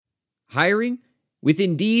Hiring? With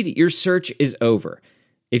Indeed, your search is over.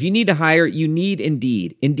 If you need to hire, you need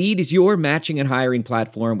Indeed. Indeed is your matching and hiring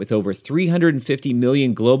platform with over 350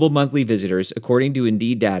 million global monthly visitors, according to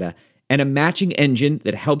Indeed data, and a matching engine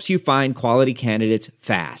that helps you find quality candidates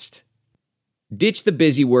fast. Ditch the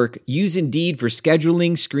busy work. Use Indeed for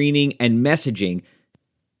scheduling, screening, and messaging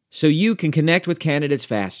so you can connect with candidates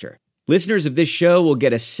faster. Listeners of this show will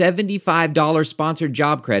get a $75 sponsored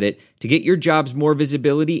job credit to get your jobs more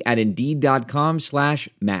visibility at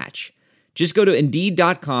Indeed.com/match. Just go to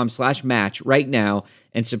Indeed.com/match right now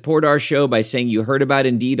and support our show by saying you heard about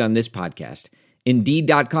Indeed on this podcast.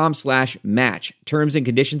 Indeed.com/match. Terms and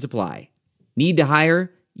conditions apply. Need to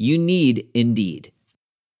hire? You need Indeed.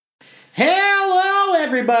 Hello,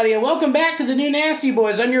 everybody, and welcome back to the new Nasty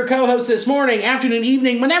Boys. I'm your co-host this morning, afternoon,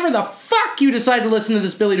 evening, whenever the fuck you decide to listen to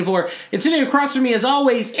this Billy DeVore. And sitting across from me, as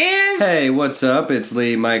always, is... Hey, what's up? It's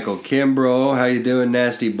Lee Michael Kimbrough. How you doing,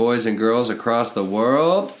 nasty boys and girls across the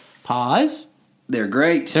world? Pause. They're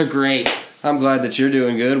great. They're great. I'm glad that you're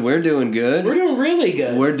doing good. We're doing good. We're doing really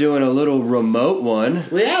good. We're doing a little remote one.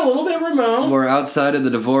 Yeah, a little bit remote. We're outside of the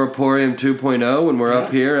Devoraporium 2.0, and we're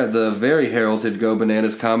up here at the very heralded Go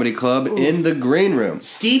Bananas Comedy Club in the green room.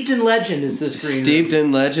 Steeped in legend is this green room. Steeped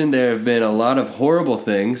in legend. There have been a lot of horrible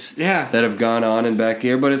things that have gone on in back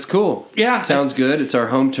here, but it's cool. Yeah. It sounds good. It's our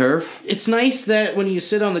home turf. It's nice that when you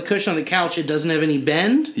sit on the cushion on the couch, it doesn't have any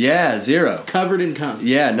bend. Yeah, zero. It's covered in cum.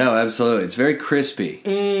 Yeah, no, absolutely. It's very crispy.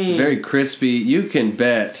 It's very crispy. You can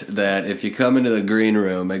bet that if you come into the green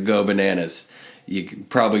room at Go Bananas, you're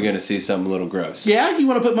probably going to see something a little gross. Yeah? You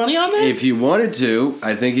want to put money on that? If you wanted to,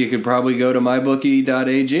 I think you could probably go to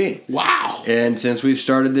mybookie.ag. Wow. And since we've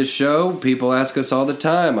started this show, people ask us all the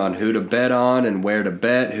time on who to bet on and where to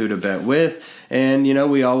bet, who to bet with. And, you know,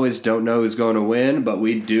 we always don't know who's going to win, but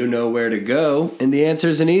we do know where to go. And the answer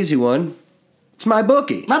is an easy one. It's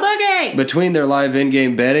MyBookie. MyBookie! Between their live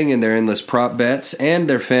in-game betting and their endless prop bets and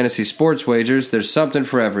their fantasy sports wagers, there's something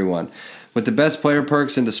for everyone. With the best player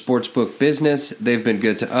perks in the sportsbook business, they've been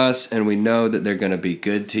good to us, and we know that they're going to be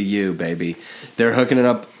good to you, baby. They're hooking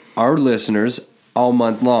up our listeners all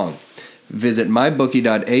month long. Visit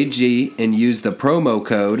mybookie.ag and use the promo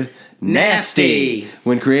code NASTY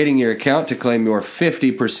when creating your account to claim your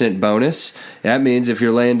 50% bonus. That means if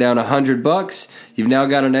you're laying down $100, you've now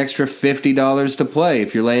got an extra $50 to play.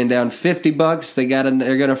 If you're laying down $50,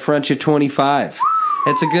 they're gonna front you $25.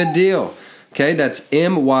 That's a good deal. Okay, that's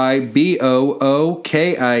mybookie.ag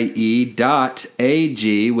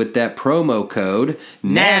with that promo code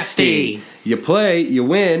NASTY. You play, you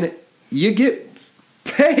win, you get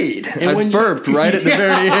paid. I burped right at the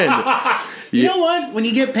very end. You know what? When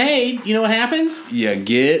you get paid, you know what happens? You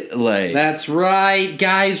get laid. That's right.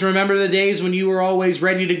 Guys, remember the days when you were always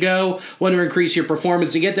ready to go? Want to increase your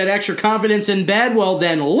performance and get that extra confidence in bed? Well,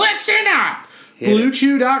 then listen up!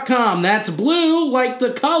 BlueChew.com. That's blue like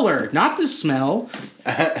the color, not the smell.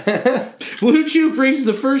 Blue Chew brings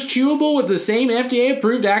the first chewable with the same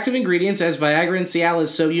FDA-approved active ingredients as Viagra and Cialis,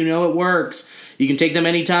 so you know it works. You can take them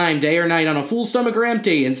anytime, day or night, on a full stomach or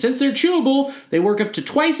empty. And since they're chewable, they work up to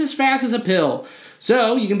twice as fast as a pill.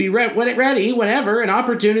 So you can be ready whenever an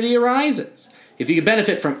opportunity arises. If you can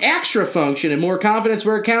benefit from extra function and more confidence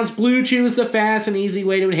where it counts, Blue Chew is the fast and easy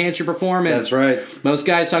way to enhance your performance. That's right. Most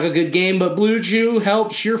guys talk a good game, but Blue Chew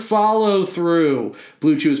helps your follow-through.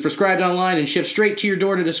 Blue Chew is prescribed online and shipped straight to your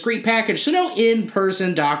door in a discreet package, so no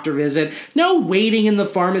in-person doctor visit, no waiting in the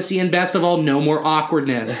pharmacy, and best of all, no more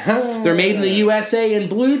awkwardness. They're made in the USA, and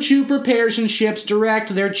Blue Chew prepares and ships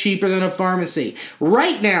direct. They're cheaper than a pharmacy.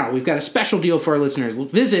 Right now, we've got a special deal for our listeners.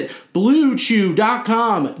 Visit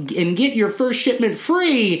BlueChew.com and get your first shipment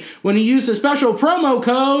free when you use the special promo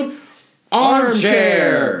code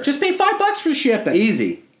ARMCHAIR. Just pay $5 for shipping.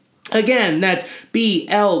 Easy. Again, that's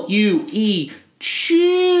BLUE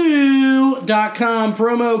Chew.com,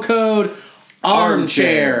 promo code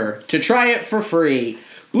ARMCHAIR to try it for free.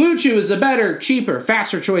 Blue Chew is a better, cheaper,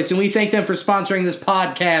 faster choice, and we thank them for sponsoring this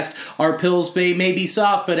podcast. Our pills may be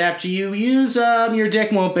soft, but after you use them, your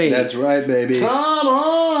dick won't be. That's right, baby. Come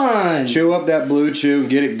on! Chew up that Blue Chew,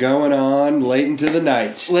 get it going on late into the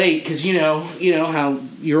night. Late, because you know how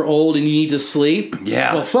you're old and you need to sleep?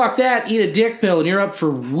 Yeah. Well, fuck that. Eat a dick pill and you're up for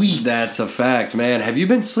weeks. That's a fact, man. Have you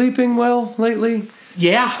been sleeping well lately?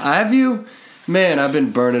 Yeah. Have you? Man, I've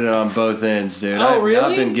been burning it on both ends, dude. Oh, really?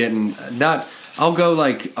 I've been getting... I'll go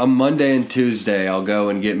like a Monday and Tuesday. I'll go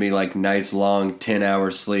and get me like nice long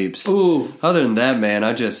 10-hour sleeps. Ooh. Other than that, man,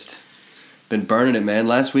 I just been burning it, man.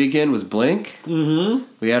 Last weekend was Blink. Mm-hmm.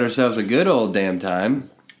 We had ourselves a good old damn time.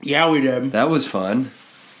 Yeah, we did. That was fun.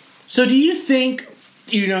 So do you think,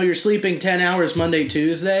 you're sleeping 10 hours Monday,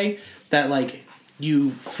 Tuesday, that like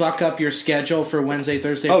you fuck up your schedule for Wednesday,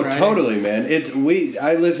 Thursday, Oh, Friday? totally, man.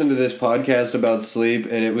 I listened to this podcast about sleep,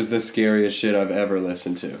 and it was the scariest shit I've ever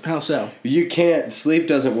listened to. How so? Sleep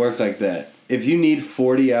doesn't work like that. If you need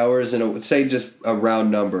 40 hours say just a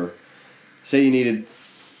round number, say you needed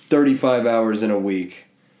 35 hours in a week,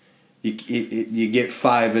 you get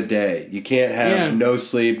 5 a day. You can't have no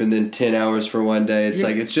sleep and then 10 hours for one day.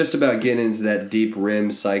 It's just about getting into that deep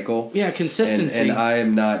REM cycle. Yeah, consistency. And I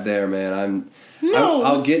am not there, man. No.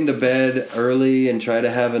 I'll get into bed early and try to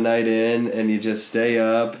have a night in, and you just stay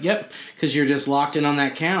up. Yep, because you're just locked in on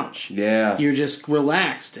that couch. Yeah. You're just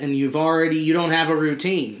relaxed, and you don't have a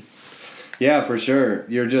routine. Yeah, for sure.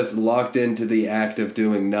 You're just locked into the act of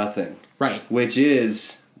doing nothing. Right. Which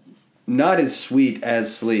is not as sweet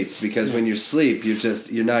as sleep, because when you sleep,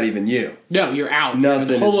 you're not even you. No, you're out. Nothing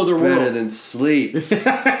you're in a whole is other better world. than sleep.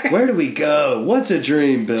 Where do we go? What's a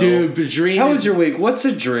dream, Bill? Dude, a dream. How was your week? What's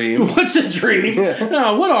a dream? What's a dream?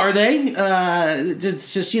 What are they?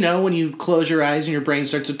 It's just, when you close your eyes and your brain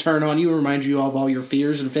starts to turn on you and remind you of all your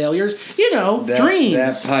fears and failures. Dreams.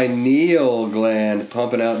 That pineal gland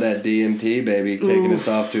pumping out that DMT, baby, taking us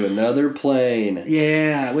off to another plane.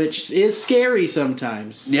 Yeah, which is scary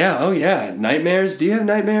sometimes. Yeah, oh yeah. Nightmares? Do you have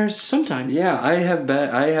nightmares? Sometimes. Yeah, I have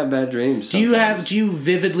bad dreams. Sometimes. Do you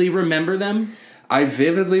vividly remember them? I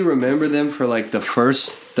vividly remember them for like the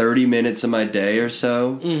first 30 minutes of my day or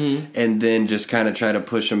so, and then just kind of try to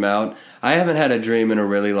push them out. I haven't had a dream in a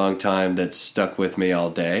really long time that's stuck with me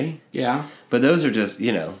all day. Yeah. But those are just,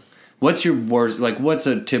 what's your worst, what's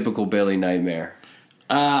a typical Billy nightmare?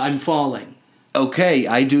 I'm falling. Okay,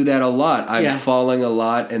 I do that a lot. I'm Yeah. falling a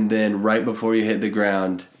lot, and then right before you hit the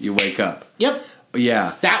ground, you wake up. Yep.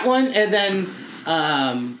 Yeah. That one, and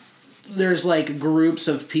then there's groups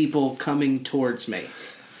of people coming towards me.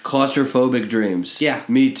 Claustrophobic dreams. Yeah.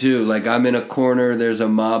 Me too. I'm in a corner, there's a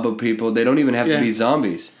mob of people. They don't even have to Yeah. be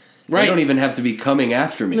zombies. Right. They don't even have to be coming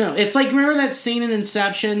after me. No, it's remember that scene in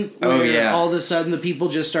Inception where Oh, yeah. all of a sudden the people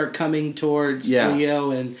just start coming towards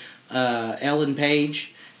Leo and Ellen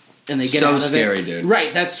Page, and they get So out of scary, it. dude.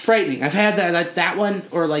 Right, that's frightening. I've had that one,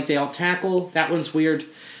 or they all tackle. That one's weird,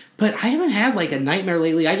 but I haven't had a nightmare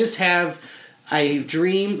lately. I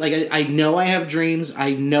dream, I know I have dreams.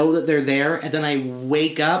 I know that they're there, and then I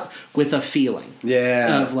wake up with a feeling.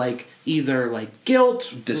 Yeah. Of either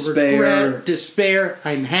guilt, Despair. regret, despair.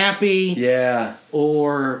 I'm happy. Yeah.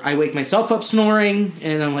 Or I wake myself up snoring,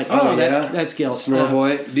 and I'm like, oh, that's guilt. Snore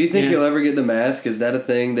boy. Do you think yeah. you'll ever get the mask? Is that a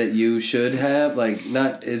thing that you should have?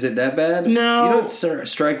 Is it that bad? No. You don't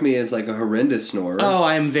strike me as a horrendous snorer. Oh,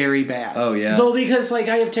 I am very bad. Oh, yeah? Well, because I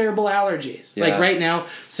have terrible allergies. Yeah. Right now,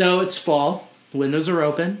 so it's fall, windows are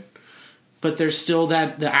open, but there's still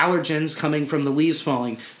the allergens coming from the leaves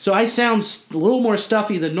falling. So I sound a little more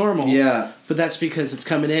stuffy than normal. Yeah. But that's because it's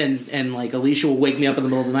coming in, and Alicia will wake me up in the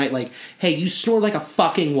middle of the night hey, you snore like a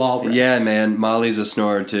fucking walrus. Yeah, man. Molly's a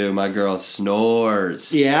snorer too. My girl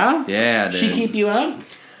snores. Yeah? Yeah, dude. She keep you up?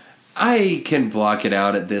 I can block it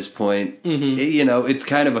out at this point. Mm-hmm. It's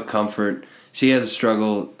kind of a comfort. She has a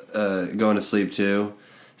struggle going to sleep too.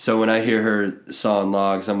 So when I hear her sawing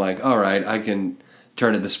logs, I'm like, all right, I can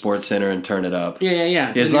turn it to Sports Center and turn it up.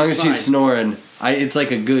 Yeah. As long as she's snoring, it's like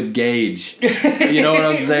a good gauge. You know what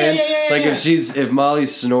I'm saying? If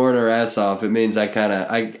Molly's snoring her ass off, it means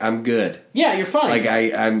I'm good. Yeah, you're fine.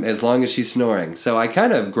 I'm as long as she's snoring. So I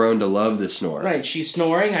kind of have grown to love the snore. Right, she's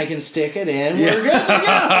snoring, I can stick it in, we're good to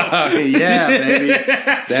go. Yeah, baby.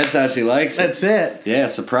 That's how she likes it. That's it. Yeah,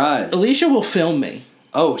 surprise. Alicia will film me.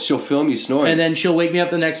 Oh, she'll film you snoring. And then she'll wake me up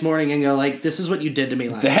the next morning and go this is what you did to me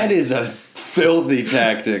last night. That is a filthy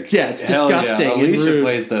tactic. Yeah, it's Hell disgusting. Yeah. and Alicia rude.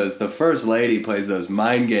 plays those. The first lady plays those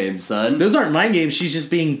mind games, son. Those aren't mind games, she's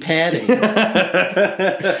just being padding.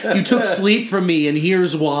 You took sleep from me and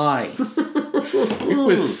here's why.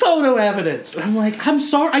 With photo evidence. I'm I'm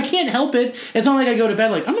sorry, I can't help it. It's not I go to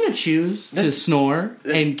bed I'm going to choose to snore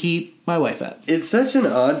and keep my wife up. It's such an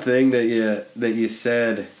odd thing that you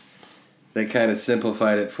said that kind of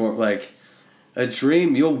simplified it for a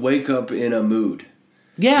dream. You'll wake up in a mood.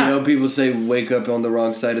 Yeah. People say wake up on the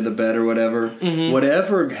wrong side of the bed or whatever. Mm-hmm.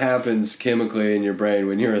 Whatever happens chemically in your brain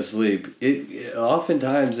when you're asleep,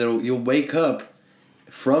 oftentimes you'll wake up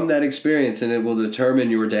from that experience and it will determine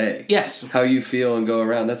your day. Yes. How you feel and go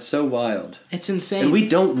around. That's so wild. It's insane. And we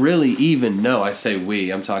don't really even know. I say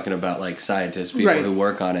we. I'm talking about scientists, people Right. who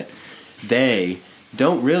work on it. They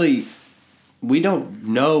don't really. We don't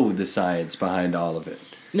know the science behind all of it.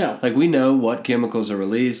 No. We know what chemicals are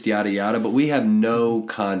released, yada yada, but we have no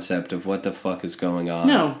concept of what the fuck is going on.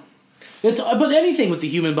 No. But anything with the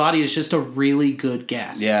human body is just a really good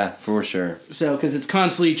guess. Yeah, for sure. So, because it's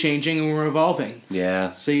constantly changing and we're evolving.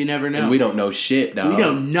 Yeah. So you never know. And we don't know shit, dog. We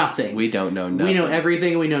know nothing. We don't know nothing. We know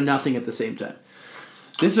everything and we know nothing at the same time.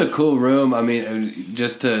 This is a cool room. I mean,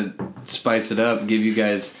 just to spice it up, give you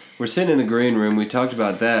guys... We're sitting in the green room. We talked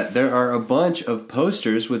about that. There are a bunch of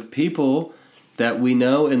posters with people that we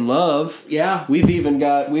know and love. Yeah. We've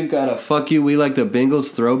got a Fuck You, We Like the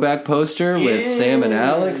Bengals throwback poster with Sam and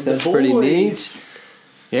Alex. That's pretty neat.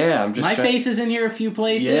 Yeah, I'm just My face is in here a few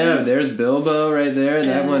places. Yeah, there's Bilbo right there.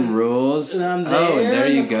 That one rules. And I'm and there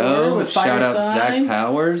in you the go. corner with Shout out Fireside. Zach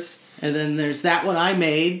Powers. And then there's that one I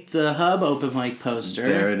made, the Hub open mic poster.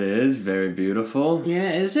 There it is. Very beautiful.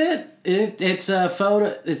 Yeah, is it? It's a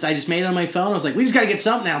photo. I just made it on my phone. I was like, we just got to get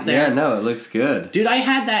something out there. Yeah, no, it looks good. Dude, I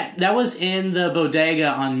had that. That was in the bodega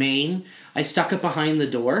on Main. I stuck it behind the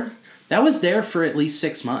door. That was there for at least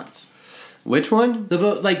 6 months. Which one? The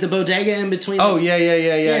bodega in between. Oh,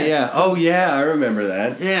 yeah. Oh, yeah, I remember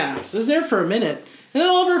that. Yeah, so it was there for a minute. And then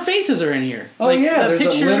all of our faces are in here. Oh, yeah,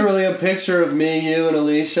 there's literally a picture of me, you, and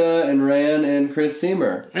Alicia, and Ran, and Chris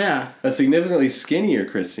Seymour. Yeah. A significantly skinnier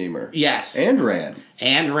Chris Seymour. Yes. And Ran.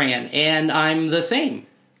 And I'm the same.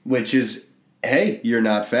 Which is, hey, you're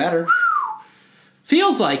not fatter.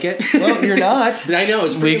 Feels like it. Well, you're not. I know,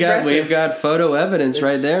 it's pretty impressive. We've got photo evidence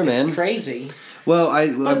right there, man. It's crazy. Well,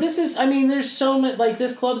 But this is, there's so much,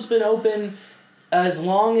 this club's been open as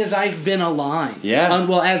long as I've been alive. Yeah.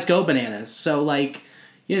 As Go Bananas. So,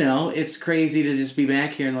 it's crazy to just be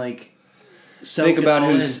back here and, think about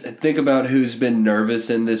who's been nervous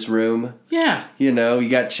in this room. Yeah. You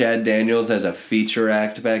got Chad Daniels as a feature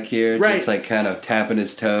act back here. Right. Just, kind of tapping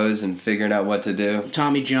his toes and figuring out what to do.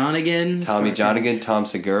 Tommy Johnigan. Tom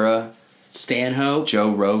Segura. Stanhope.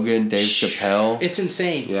 Joe Rogan, Dave Chappelle. It's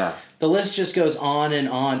insane. Yeah. The list just goes on and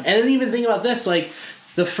on. And then even think about this,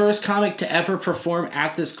 the first comic to ever perform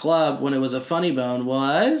at this club when it was a Funny Bone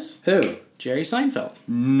was... Who? Jerry Seinfeld.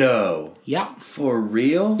 No. Yeah. For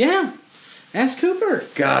real? Yeah. Ask Cooper.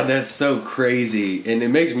 God, that's so crazy. And it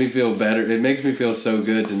makes me feel better. It makes me feel so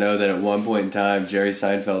good to know that at one point in time, Jerry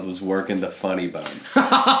Seinfeld was working the Funny Bones.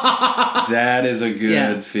 That is a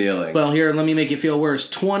good feeling. Well, here, let me make it feel worse.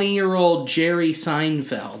 20-year-old Jerry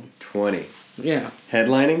Seinfeld. 20. Yeah.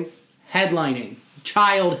 Headlining? Headlining.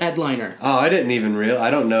 Child headliner. Oh, I didn't even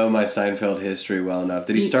I don't know my Seinfeld history well enough.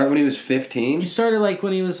 Did he start when he was 15? He started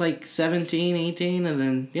when he was 17, 18, and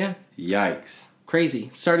then, yeah. Yikes.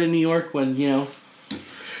 Crazy. Started in New York when,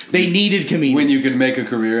 they needed comedians. When you could make a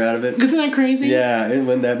career out of it? Isn't that crazy? Yeah,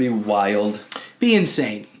 wouldn't that be wild? Be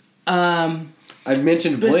insane. I've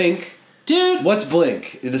mentioned Blink. Dude. What's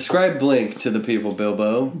Blink? Describe Blink to the people,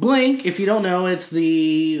 Bilbo. Blink, if you don't know, it's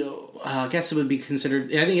the... I guess it would be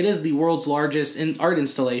considered... I think it is the world's largest art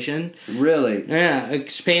installation. Really? Yeah. It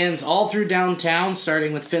expands all through downtown,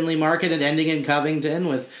 starting with Finley Market and ending in Covington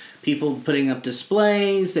with people putting up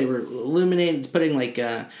displays. They were illuminating, putting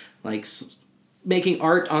making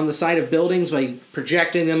art on the side of buildings by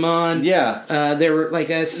projecting them on. Yeah. There were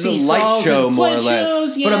a seesaws, light show more or less.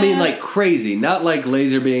 Shows, yeah. But I mean crazy, not like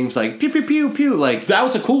laser beams, pew pew pew pew. That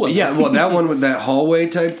was a cool one. Yeah, well, that one with that hallway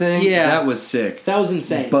type thing. Yeah, that was sick. That was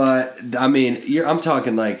insane. But I mean, I'm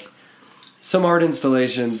talking some art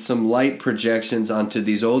installations, some light projections onto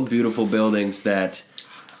these old beautiful buildings that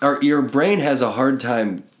your brain has a hard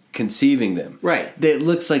time conceiving them. Right. It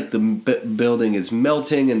looks like the building is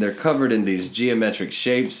melting and they're covered in these geometric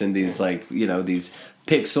shapes and these these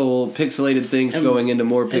pixelated things going into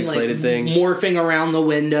more pixelated things. Morphing around the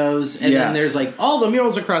windows. And then there's all the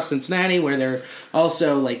murals across Cincinnati where they're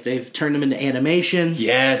also they've turned them into animations.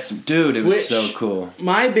 Yes, dude, it was so cool.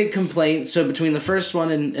 My big complaint, so between the first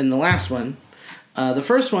one and the last one, the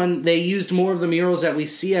first one, they used more of the murals that we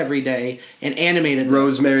see every day and animated them.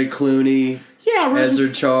 Rosemary Clooney. Yeah,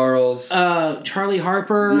 Ezra Charles. Charlie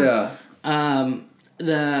Harper. Yeah.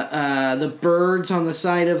 The birds on the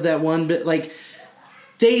side of that one bit,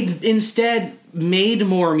 they instead made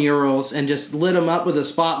more murals and just lit them up with a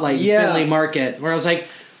spotlight in Finley Market, where I was like,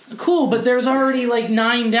 cool, but there's already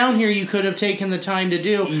 9 down here you could have taken the time to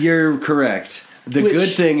do. You're correct. The good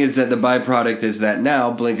thing is that the byproduct is that now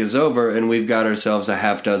Blink is over and we've got ourselves a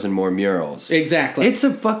half dozen more murals. Exactly. It's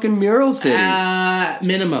a fucking mural city.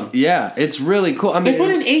 Minimum. Yeah, it's really cool. I mean, they put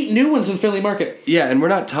in 8 new ones in Philly Market. Yeah, and we're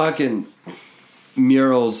not talking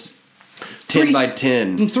murals 10 by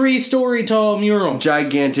 10. 3-story tall mural.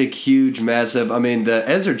 Gigantic, huge, massive. I mean, the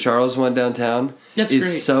Ezra Charles one downtown is great.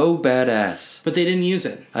 so badass. But they didn't use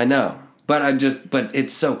it. I know. But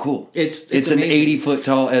it's so cool. It's an amazing. 80-foot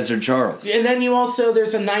tall Ezra Charles. And then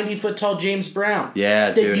there's a 90-foot tall James Brown.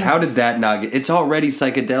 Yeah, dude. How did that not get... It's already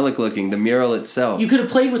psychedelic looking, the mural itself. You could have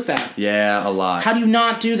played with that. Yeah, a lot. How do you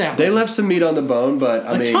not do that? They left some meat on the bone, but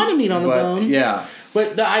I mean... A ton of meat on the bone. Yeah.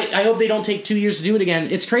 But I hope they don't take 2 years to do it again.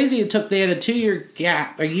 It's crazy. They had a year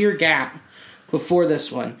gap before this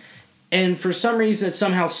one. And for some reason, it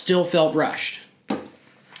somehow still felt rushed.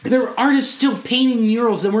 There were artists still painting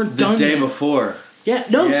murals that weren't done The day yet. before. Yeah,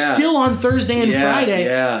 still on Thursday and Friday.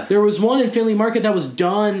 Yeah. There was one in Finley Market that was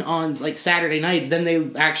done on like Saturday night. Then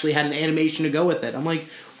they actually had an animation to go with it. I'm like,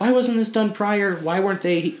 why wasn't this done prior? Why weren't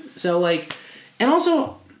they... So like... And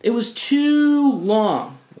also, it was too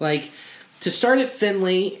long. Like, to start at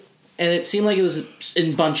Finley, and it seemed like it was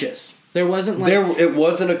in bunches. There wasn't like... It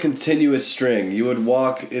wasn't a continuous string. You would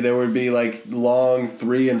walk... There would be like long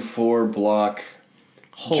 3 and 4 block...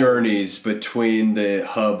 holes. Journeys between the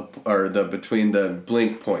hub or between the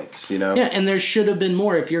blink points, you know? Yeah, and there should have been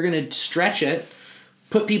more. If you're going to stretch it,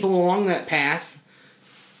 put people along that path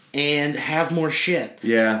and have more shit.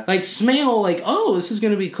 Yeah. Like Smale, like, oh, this is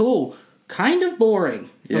going to be cool. Kind of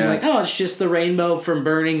boring. Yeah. I'm like, oh, it's just the rainbow from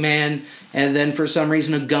Burning Man, and then for some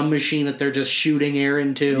reason a gum machine that they're just shooting air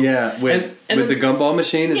into. Yeah, with then, the gumball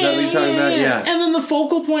machine? Is that what you're talking about? Yeah. And then the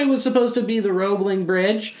focal point was supposed to be the Roebling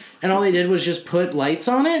Bridge, and all they did was just put lights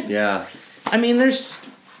on it. Yeah. I mean, that's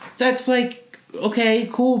like, okay,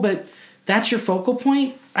 cool, but that's your focal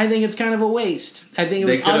point? I think it's kind of a waste. I think it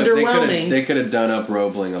was underwhelming. They could have done up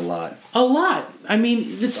Roebling a lot. A lot. I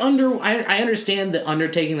mean, I understand the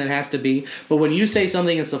undertaking that has to be, but when you say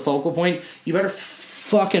something is the focal point, you better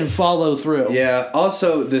fucking follow through. Yeah.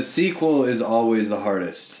 Also, the sequel is always the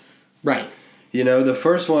hardest. Right. You know, the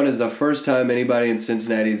first one is the first time anybody in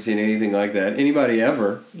Cincinnati had seen anything like that. Anybody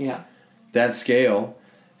ever. Yeah. That scale.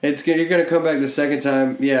 You're going to come back the second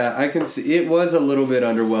time. Yeah, I can see it was a little bit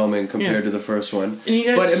underwhelming compared to the first one.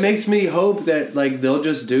 But it makes me hope that like they'll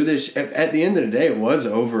just do this. At the end of the day, it was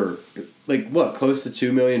over, like what, close to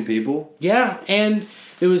 2 million people? Yeah, and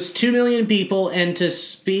it was 2 million people, and to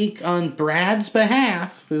speak on Brad's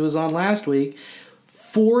behalf, who was on last week,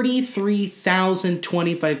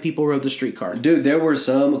 43,025 people rode the streetcar. Dude, there were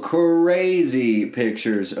some crazy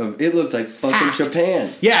pictures of it. Looked like fucking Packed.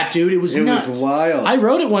 Japan. Yeah, dude, it was nuts. It was wild. I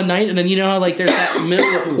rode it one night, and then you know how like there's that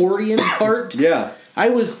middle accordion part. Yeah,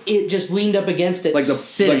 it just leaned up against it, like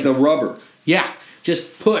the rubber. Yeah,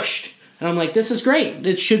 just pushed, and I'm like, this is great.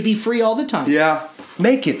 It should be free all the time. Yeah,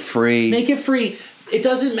 make it free. Make it free. It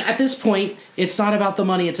doesn't. At this point, it's not about the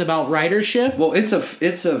money. It's about ridership. Well, it's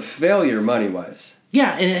a failure money wise.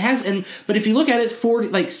 Yeah, and it has, but if you look at it,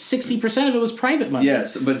 60% of it was private money.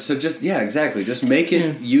 Yes, but exactly. Just make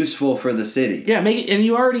it useful for the city. Yeah, make it, and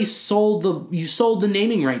you already sold the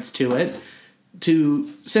naming rights to it to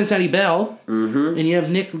Cincinnati Bell, and you have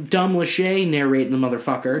Nick Lachey narrating the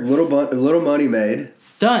motherfucker. Little money made.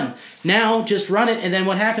 Done. Now just run it, and then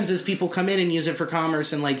what happens is people come in and use it for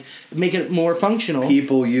commerce and like make it more functional.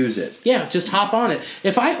 People use it. Yeah, just hop on it.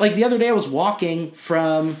 If I like the other day, I was walking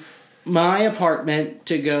from my apartment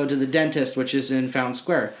to go to the dentist, which is in Fountain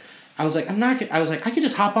Square. I was like, I could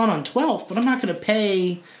just hop on 12th, but I'm not going to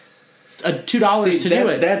pay $2 to do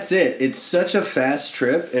it. That's it. It's such a fast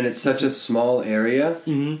trip, and it's such a small area.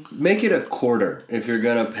 Mm-hmm. Make it a quarter if you're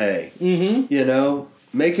going to pay. Mm-hmm. You know,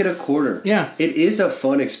 make it a quarter. Yeah. It is a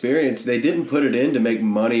fun experience. They didn't put it in to make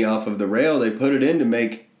money off of the rail. They put it in to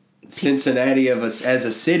make Cincinnati as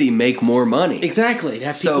a city make more money. Exactly. To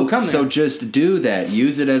have people come there. So just do that.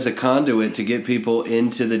 Use it as a conduit to get people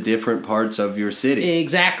into the different parts of your city.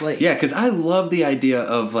 Exactly. Yeah, because I love the idea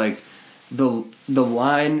of like the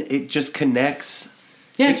line. It just connects.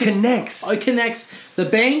 Yeah, it connects. It connects the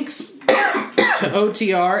banks to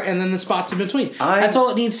OTR and then the spots in between. That's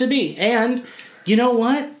all it needs to be. And you know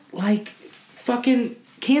what? Like fucking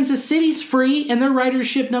Kansas City's free, and their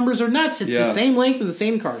ridership numbers are nuts. It's the same length of the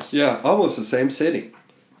same cars. Yeah, almost the same city.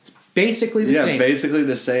 It's basically the same. Yeah, basically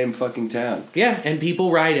the same fucking town. Yeah, and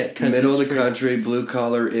people ride it. Middle of the country,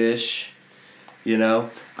 blue-collar-ish. You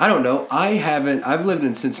know? I don't know. I've lived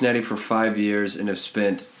in Cincinnati for 5 years and have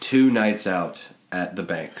spent 2 nights out at the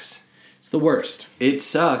banks. It's the worst. It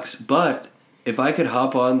sucks, but if I could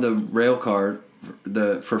hop on the rail car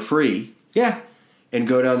for free... Yeah. And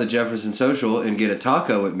go down to Jefferson Social and get a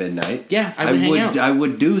taco at midnight. Yeah, I would hang out. I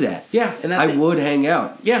would do that. Yeah, and I would hang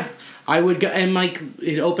out. Yeah, I would go, and like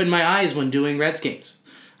it opened my eyes when doing Reds games.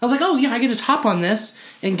 I was like, oh yeah, I can just hop on this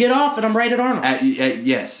and get off, and I'm right at Arnold's.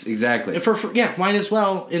 Yes, exactly. Might as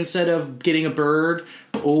well instead of getting a bird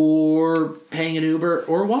or paying an Uber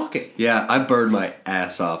or walking. Yeah, I bird my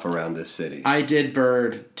ass off around this city. I did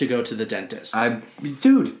bird to go to the dentist.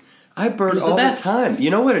 Dude. I bird He's the all the best. time. You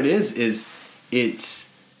know what it is?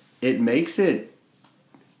 It makes it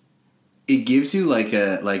gives you like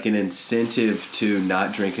an incentive to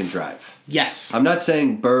not drink and drive. Yes. I'm not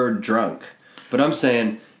saying bird drunk, but I'm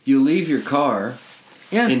saying you leave your car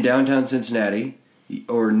Yeah. in downtown Cincinnati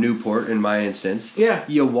or Newport in my instance. Yeah.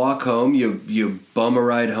 You walk home, you bum a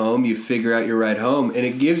ride home, you figure out your ride home,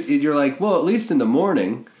 and you're like, well, at least in the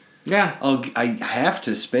morning, Yeah. I have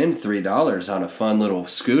to spend $3 on a fun little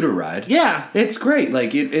scooter ride. Yeah. It's great.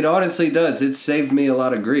 Like it honestly does. It saved me a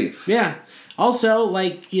lot of grief. Yeah. Also,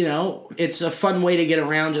 like, you know, it's a fun way to get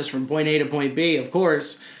around just from point A to point B, of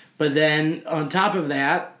course. But then on top of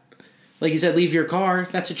that, like you said, leave your car.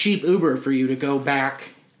 That's a cheap Uber for you to go back.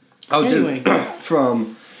 Oh, Anyway. dude.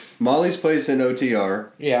 From Molly's place in OTR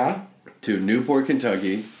Yeah. to Newport,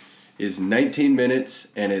 Kentucky is 19 minutes,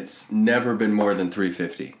 and it's never been more than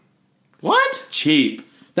 $3.50. What? Cheap.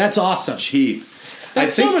 That's awesome. Cheap.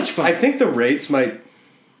 That's so much fun. I think the rates might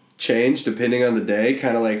change depending on the day,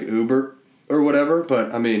 kind of like Uber or whatever.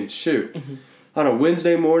 But I mean, shoot, on a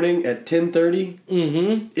Wednesday morning at 10:30,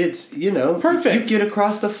 it's Perfect. You get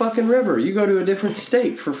across the fucking river. You go to a different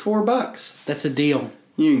state for $4. That's a deal.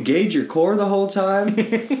 You engage your core the whole time.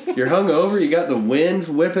 You're hungover. You got the wind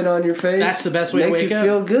whipping on your face. That's the best way to Makes wake you up.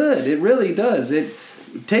 feel good. It really does.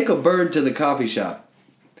 Take a bird to the coffee shop.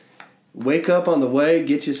 Wake up on the way,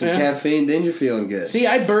 get you some caffeine, then you're feeling good. See,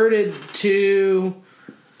 I birded to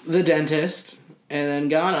the dentist and then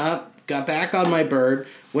got back on my bird,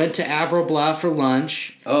 went to Avril Blah for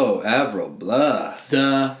lunch. Oh, Avril Blah.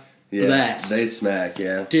 The best. They smack,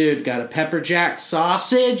 yeah. Dude, got a pepper jack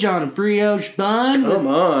sausage on a brioche bun. Come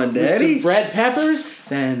on, with Daddy. some red peppers,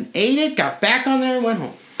 then ate it, got back on there and went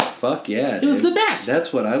home. Fuck yeah. It was the best.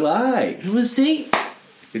 That's what I like. It was, see,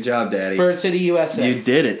 Good job, Daddy. Bird City, USA. You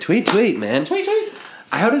did it. Tweet, man. Tweet.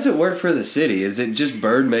 How does it work for the city? Is it just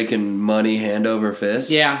Bird making money hand over fist?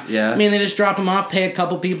 Yeah. Yeah. I mean, they just drop them off, pay a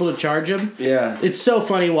couple people to charge them. Yeah. It's so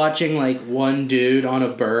funny watching, like, one dude on a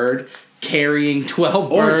bird carrying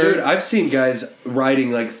 12 Or, birds. dude, I've seen guys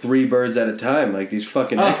riding like 3 birds at a time, like these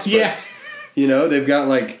fucking experts. yes. You know, they've got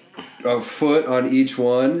like a foot on each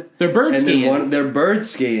one. They're bird and skiing. Then they're bird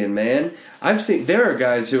skiing, man. There are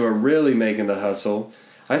guys who are really making the hustle.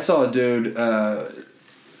 I saw a dude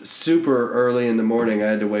super early in the morning. I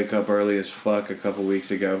had to wake up early as fuck a couple weeks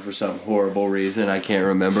ago for some horrible reason. I can't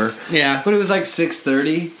remember. Yeah. But it was like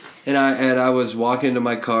 6:30, and I was walking to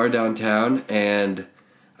my car downtown, and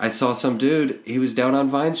I saw some dude. He was down on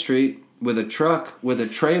Vine Street with a truck with a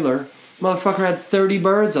trailer. Motherfucker had 30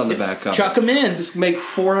 birds on the back of it. Chuck them in. Just make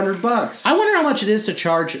 $400. I wonder how much it is to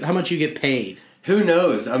charge, how much you get paid. Who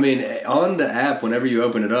knows? I mean, on the app, whenever you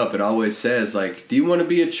open it up, it always says, like, do you want to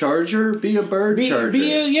be a charger? Be a bird charger.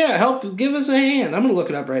 Help, give us a hand. I'm going to look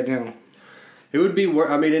it up right now. It would be,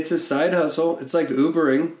 I mean, it's a side hustle. It's like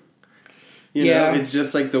Ubering. You know, it's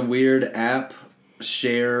just like the weird app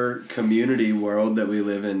share community world that we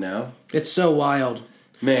live in now. It's so wild.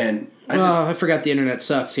 Man, I forgot the internet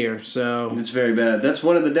sucks here, so... It's very bad. That's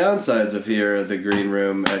one of the downsides of here at the green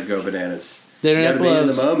room at Go Bananas. The internet you gotta be in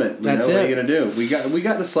blows. the moment. That's What are it. you gonna do? We got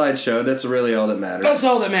the slideshow. That's really all that matters. That's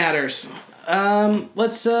all that matters.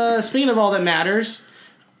 Let's, speaking of all that matters,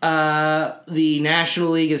 the National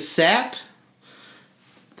League is set.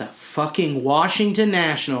 The fucking Washington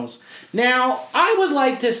Nationals. Now, I would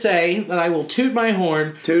like to say that I will toot my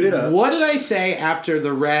horn. Toot it up. What did I say after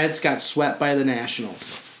the Reds got swept by the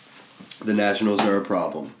Nationals? The Nationals are a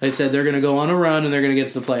problem. They said they're going to go on a run and they're going to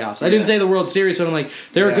get to the playoffs. I didn't say the World Series, so I'm like,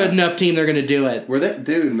 they're a good enough team, they're going to do it.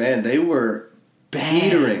 Dude, man, they were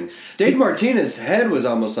petering. Dave Martinez's head was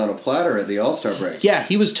almost on a platter at the All-Star break. Yeah,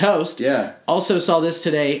 he was toast. Yeah. Also saw this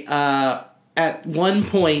today. At one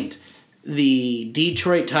point, the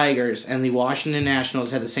Detroit Tigers and the Washington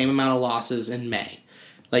Nationals had the same amount of losses in May.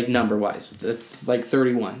 Like, number-wise. Like,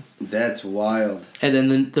 31. That's wild. And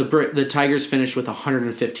then the Tigers finished with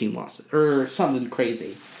 115 losses. Or something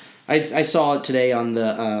crazy. I saw it today on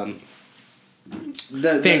the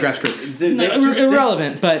Fangraphs group.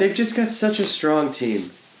 Irrelevant, but... They've just got such a strong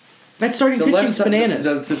team. That starting pitching's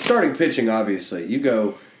bananas. The starting pitching, obviously. You've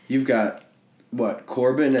got, what,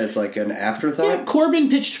 Corbin as like an afterthought? Yeah, Corbin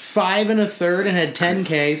pitched 5 1/3 and had 10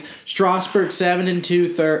 Ks. Strasburg 7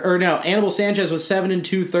 2/3. Or no, Anibal Sanchez was 7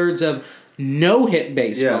 2/3 of no-hit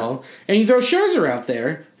baseball. Yeah. And you throw Scherzer out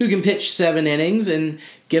there, who can pitch 7 innings and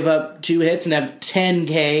give up 2 hits and have 10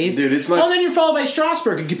 Ks. Dude, it's then you're followed by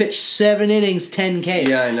Strasburg, who can pitch 7 innings, 10 Ks.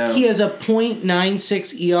 Yeah, I know. He has a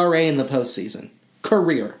 .96 ERA in the postseason.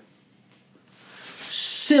 Career.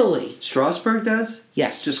 Silly. Strasburg does?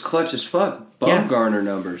 Yes. Just clutch as fuck. Bumgarner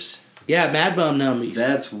numbers. Yeah, Mad Bum Numbies.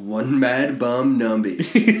 That's one Mad Bum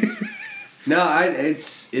Numbies. No,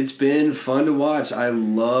 it's been fun to watch. I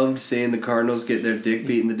loved seeing the Cardinals get their dick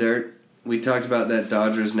beat in the dirt. We talked about that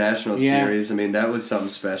Dodgers National Series. I mean, that was something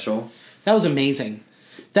special. That was amazing.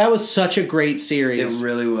 That was such a great series. It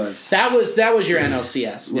really was. That was your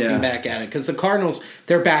NLCS, looking back at it. Because the Cardinals,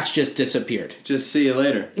 their bats just disappeared. Just see you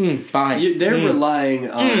later. Bye. They're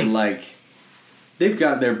relying on, they've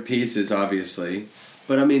got their pieces, obviously.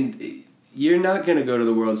 But, I mean, you're not going to go to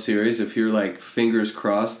the World Series if you're, fingers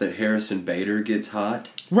crossed that Harrison Bader gets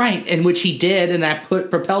hot. Right, and which he did, and that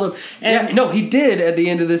propelled him. And he did at the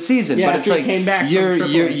end of the season. Yeah, but it's he came back you've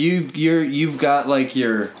got,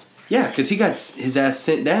 your... Yeah, because he got his ass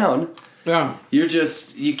sent down. Yeah.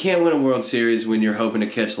 You can't win a World Series when you're hoping to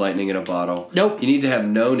catch lightning in a bottle. Nope. You need to have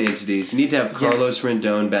known entities. You need to have Carlos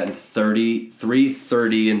Rendon batting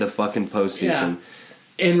 330 in the fucking postseason. Yeah.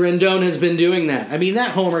 And Rendon has been doing that. I mean,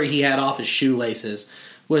 that homer he had off his shoelaces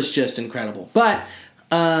was just incredible. But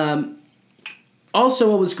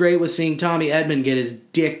also what was great was seeing Tommy Edman get his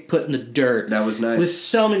dick put in the dirt. That was nice. With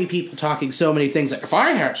so many people talking so many things. Like, if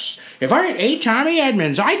I had 8 Tommy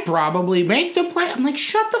Edmans, I'd probably make the play. I'm like,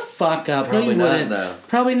 shut the fuck up. Probably no, you not, wouldn't. though.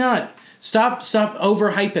 Probably not. Stop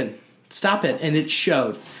overhyping. Stop it. And it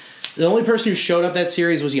showed. The only person who showed up that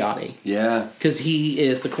series was Yachty. Yeah. Because he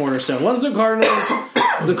is the cornerstone. Once the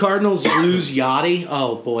Cardinals lose Yachty,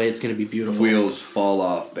 oh boy, it's going to be beautiful. Wheels fall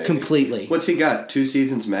off, baby. Completely. What's he got? 2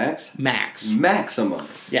 seasons max? Maximum.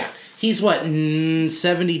 Yeah. He's what,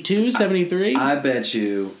 72, 73? I bet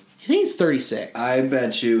you. I think he's 36. I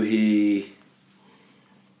bet you he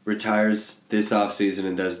retires this offseason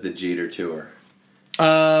and does the Jeter tour.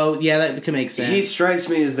 Oh, yeah, that can make sense. He strikes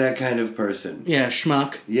me as that kind of person. Yeah,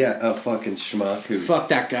 schmuck. Yeah, a fucking schmuck. Fuck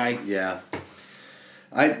that guy. Yeah.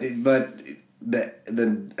 But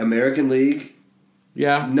the American League,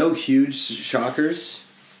 yeah, no huge shockers.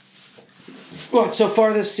 What, so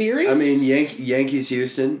far this series? I mean, Yankees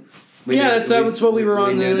Houston. That's what we were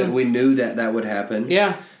on. We knew that would happen.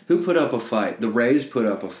 Yeah. Who put up a fight? The Rays put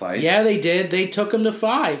up a fight. Yeah, they did. They took him to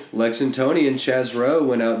 5. Lex and Tony and Chaz Rowe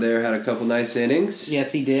went out there, had a couple nice innings.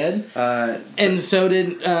 Yes, he did. And so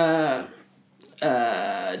did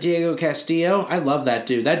Diego Castillo. I love that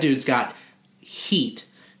dude. That dude's got heat.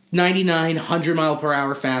 99,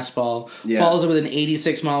 100-mile-per-hour fastball. Yeah. Follows it with an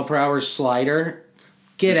 86-mile-per-hour slider.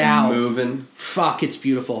 Get out. Moving. Fuck, it's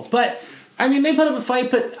beautiful. But, I mean, they put up a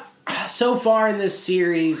fight, but so far in this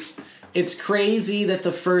series, it's crazy that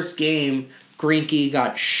the first game, Greinke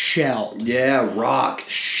got shelled. Yeah, rocked.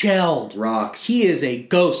 Shelled. Rocked. He is a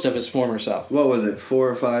ghost of his former self. What was it, 4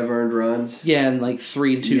 or 5 earned runs? Yeah, and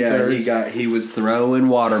 3 2/3. Yeah, he was throwing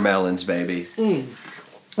watermelons, baby. It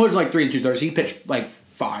was 3 2/3. He pitched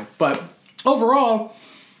 5. But overall,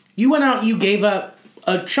 you went out and you gave up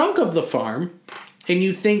a chunk of the farm, and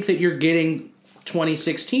you think that you're getting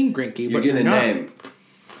 2016 Greinke, You're but getting you're a not. name.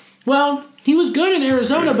 Well, he was good in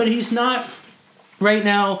Arizona, but he's not. Right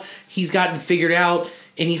now, he's gotten figured out,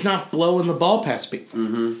 and he's not blowing the ball past people.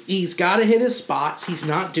 Mm-hmm. He's got to hit his spots. He's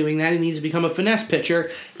not doing that. He needs to become a finesse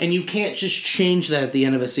pitcher, and you can't just change that at the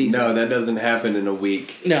end of a season. No, that doesn't happen in a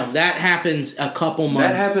week. No, that happens a couple months.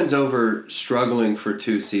 That happens over struggling for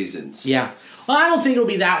 2 seasons. Yeah. Well, I don't think it'll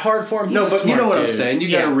be that hard for him. He's no, but you know what dude. I'm saying?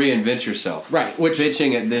 You got to reinvent yourself. Right.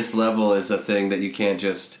 Pitching at this level is a thing that you can't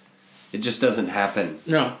just... It just doesn't happen.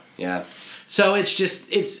 No. Yeah. So it's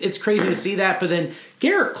just it's crazy to see that, but then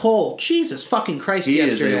Garrett Cole, Jesus fucking Christ, he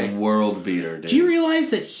yesterday. is a world beater, dude. Do you realize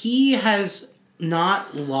that he has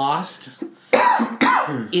not lost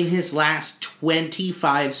in his last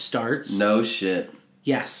 25 starts? No shit.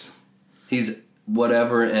 Yes. He's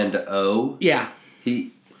whatever and O. Yeah.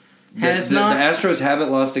 The not Astros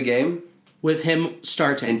haven't lost a game with him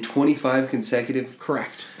starting in 25 consecutive.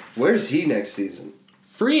 Correct. Where's he next season?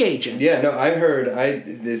 Free agent. Yeah, no, I heard. I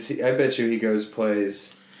bet you he goes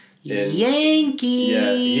plays in Yankees.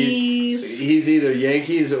 Yeah, he's either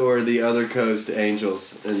Yankees or the other coast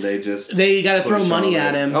Angels, and they got to throw money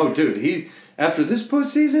at him. Oh, dude, he after this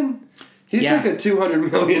postseason, he's like a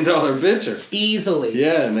 $200 million pitcher easily.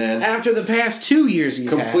 Yeah, man. After the past 2 years, he's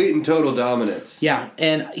complete and total dominance. Yeah,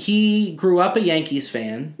 and he grew up a Yankees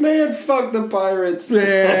fan. Man, fuck the Pirates.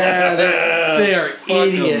 Yeah, they are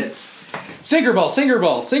idiots. Singer ball.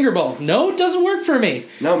 No, it doesn't work for me.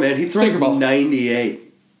 No, man, he throws 98.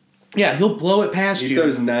 Yeah, he'll blow it past you. He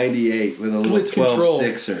throws 98 with a little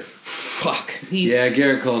 12-6er. Fuck. Yeah,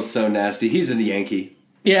 Garrett Cole's so nasty. He's a Yankee.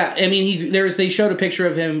 Yeah, I mean, they showed a picture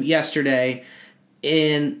of him yesterday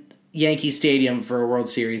in Yankee Stadium for a World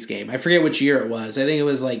Series game. I forget which year it was. I think it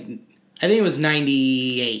was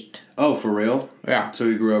 98. Oh, for real? Yeah. So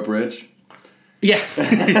he grew up rich? Yeah.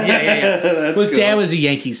 Yeah. His dad was a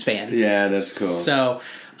Yankees fan. Yeah, that's cool. So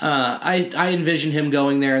I envision him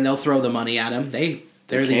going there, and they'll throw the money at him.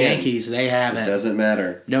 They're the Yankees. They have it. Doesn't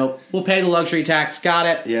matter. Nope. We'll pay the luxury tax. Got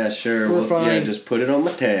it. Yeah, sure. We're fine. Yeah, just put it on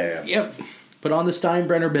my tab. Yep. Put on the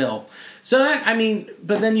Steinbrenner bill. So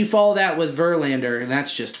but then you follow that with Verlander, and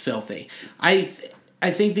that's just filthy. I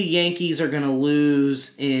think the Yankees are going to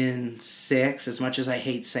lose in 6, as much as I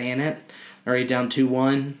hate saying it. Already down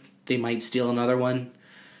 2-1. They might steal another one.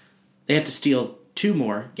 They have to steal 2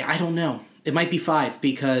 more. Yeah, I don't know. It might be 5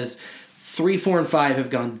 because 3, 4, and 5 have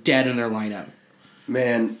gone dead in their lineup.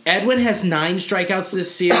 Man. Edwin has 9 strikeouts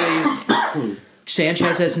this series.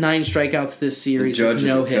 Sanchez has 9 strikeouts this series. Judge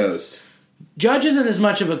no is a hits. ghost. Judge isn't as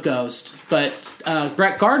much of a ghost, but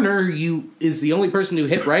Brett Gardner is the only person who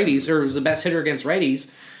hit righties, or was the best hitter against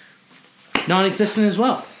righties, non-existent as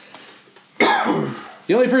well.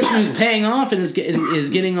 The only person who's paying off and is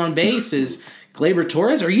getting on base is Gleyber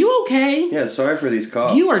Torres. Are you okay? Yeah, sorry for these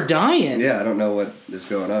coughs. You are dying. Yeah, I don't know what is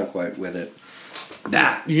going on quite with it.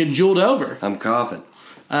 You're getting jeweled over. I'm coughing.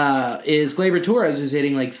 Is Gleyber Torres, who's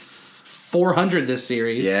hitting like 400 this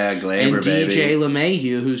series. Yeah, Gleyber, and baby. DJ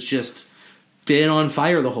LeMahieu, who's just been on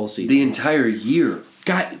fire the whole season. The entire year.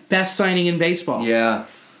 Got best signing in baseball. Yeah.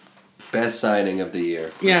 Best signing of the year,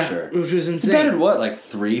 for sure. Which was insane. He batted what, like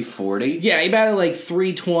 340? Yeah, he batted like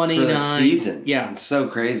 329. For the season. Yeah. It's so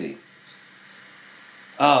crazy.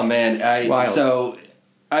 Oh, man. Wild. So,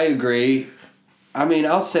 I agree. I mean,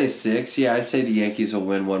 I'll say 6. Yeah, I'd say the Yankees will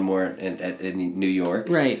win one more in New York.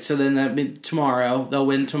 Right, so then that means tomorrow. They'll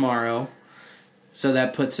win tomorrow. So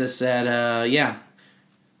that puts us at,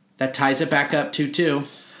 that ties it back up 2-2.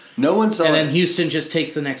 No one saw And it. then Houston just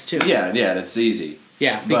takes the next 2. Yeah, that's easy.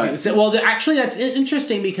 Yeah, because, actually that's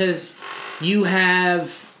interesting because you've got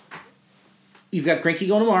Greinke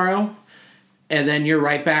going tomorrow, and then you're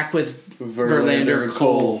right back with Verlander,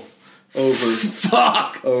 Cole. Over.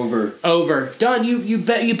 Fuck. Over. Done. You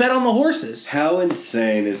bet on the horses. How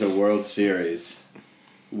insane is a World Series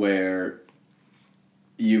where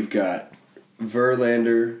you've got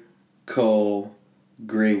Verlander, Cole,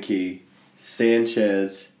 Greinke,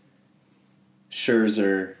 Sanchez,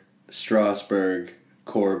 Scherzer, Strasburg,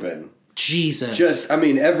 Corbin. Jesus.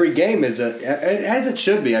 Every game is as it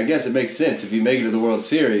should be. I guess it makes sense. If you make it to the World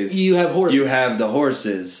Series, you have horses. You have the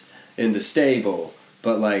horses in the stable.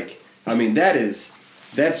 But,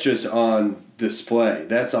 that's just on display.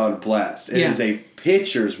 That's on blast. It is a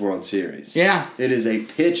pitcher's World Series. Yeah. It is a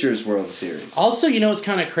pitcher's World Series. Also, it's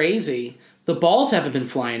kind of crazy. The balls haven't been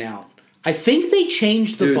flying out. I think they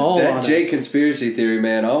changed the ball on us. That Jay conspiracy theory,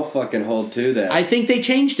 man, I'll fucking hold to that. I think they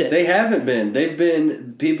changed it. They haven't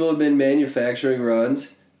been. People have been manufacturing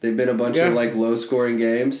runs. They've been a bunch of low-scoring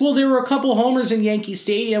games. Well, there were a couple homers in Yankee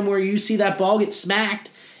Stadium where you see that ball get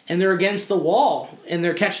smacked and they're against the wall and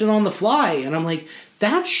they're catching it on the fly. And I'm like,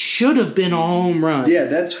 that should have been a home run. Yeah,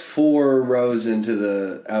 that's 4 rows into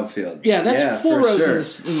the outfield. Yeah, that's 4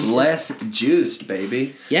 rows. Sure. Less juiced,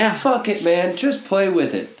 baby. Yeah. Fuck it, man. Just play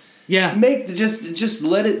with it. Yeah. Just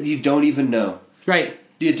let it. You don't even know. Right.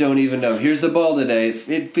 You don't even know. Here's the ball today.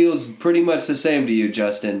 It feels pretty much the same to you,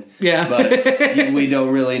 Justin. Yeah. But we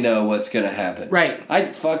don't really know what's going to happen.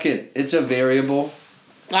 Right. Fuck it. It's a variable.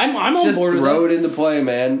 I'm on Just board with throw that. it into play,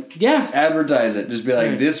 man. Yeah. Advertise it. Just be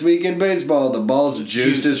like, this week in baseball, the ball's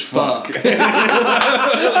juiced as fuck. Who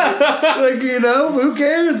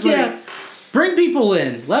cares? Yeah. Bring people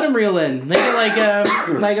in. Let them reel in. Make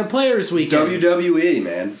it like a players' weekend. WWE,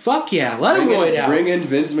 man. Fuck yeah. Let them roll it out. Bring in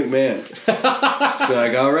Vince McMahon. Just be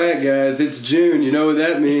like, all right, guys, it's June. You know what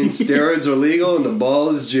that means. Steroids are legal and the ball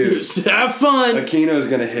is juiced. Just have fun. Aquino's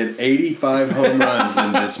going to hit 85 home runs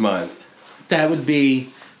in this month. That would be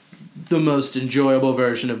the most enjoyable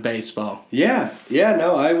version of baseball. Yeah,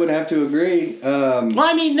 no, I would have to agree.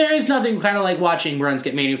 There is nothing kind of like watching runs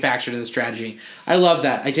get manufactured in the strategy. I love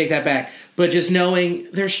that. I take that back. But just knowing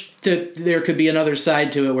there could be another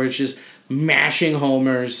side to it where it's just mashing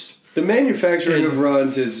homers. The manufacturing of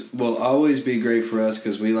runs will always be great for us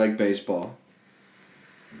because we like baseball.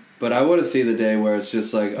 But I want to see the day where it's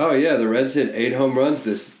just like, oh yeah, the Reds hit 8 home runs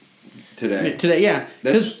today. Today, yeah.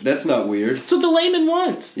 That's not weird. That's what the layman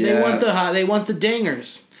wants. Yeah. They want the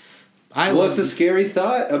dingers. It's a scary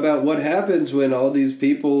thought about what happens when all these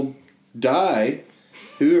people die.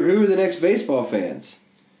 Who are the next baseball fans?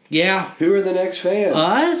 Yeah. Who are the next fans?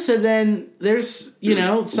 Us, and then there's,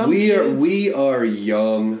 some kids. We are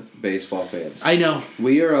young baseball fans. I know.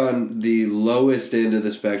 We are on the lowest end of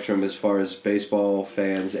the spectrum as far as baseball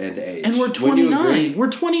fans and age. And we're 29. We're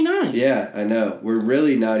 29. Yeah, I know. We're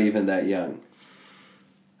really not even that young.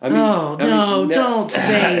 I mean, don't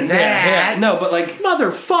say that. Yeah. No, but like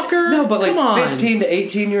motherfucker. No, but like come on. 15 to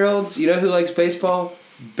 18-year-olds, you know who likes baseball?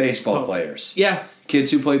 Baseball players. Yeah.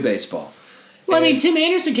 Kids who play baseball. Well, I mean, Tim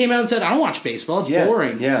Anderson came out and said, I don't watch baseball. It's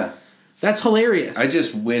boring. Yeah. That's hilarious. I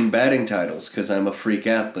just win batting titles because I'm a freak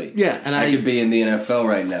athlete. Yeah, and I could be in the NFL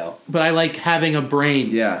right now. But I like having a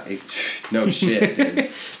brain. Yeah. No shit,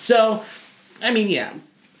 dude. So, I mean, yeah.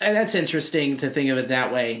 And that's interesting to think of it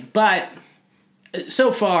that way. But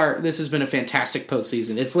so far, this has been a fantastic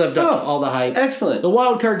postseason. It's lived up to all the hype. Excellent. The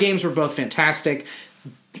wild card games were both fantastic.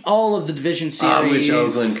 All of the division series. I wish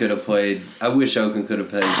Oakland could have played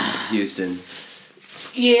Houston.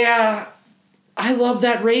 Yeah. I love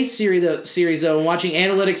that Rays series though, and watching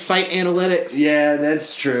analytics fight analytics. Yeah,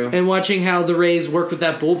 that's true. And watching how the Rays work with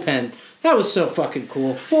that bullpen. That was so fucking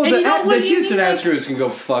cool. Well, and the Houston Astros can go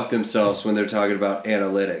fuck themselves when they're talking about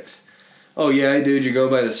analytics. Oh, yeah, dude, you're going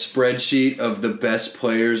by the spreadsheet of the best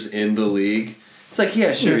players in the league. It's like,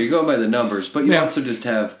 yeah, sure, you're going by the numbers, but you also just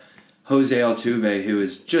have Jose Altuve, who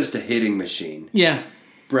is just a hitting machine. Yeah.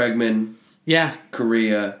 Bregman. Yeah.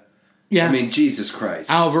 Correa. Yeah. I mean, Jesus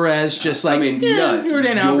Christ. Alvarez, just like, nuts.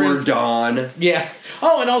 Jordan. Yeah.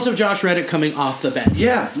 Oh, and also Josh Reddick coming off the bench.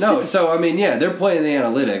 Yeah, no, so, I mean, yeah, they're playing the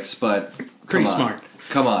analytics, but pretty smart.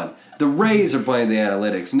 Come on. The Rays are playing the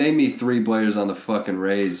analytics. Name me 3 players on the fucking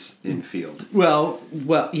Rays infield. Well,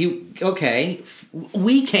 okay.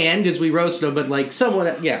 We can, because we roast them, but like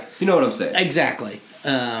somewhat, yeah. You know what I'm saying. Exactly.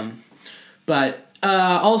 But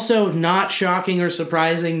also not shocking or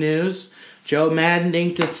surprising news. Joe Madden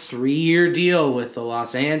inked a 3-year deal with the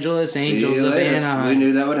Los Angeles Angels of Anaheim. We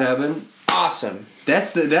knew that would happen. Awesome.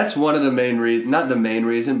 That's one of the main reasons, not the main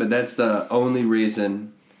reason, but that's the only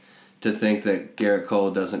reason to think that Garrett Cole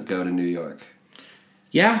doesn't go to New York.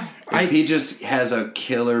 Yeah. If he just has a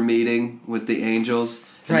killer meeting with the Angels,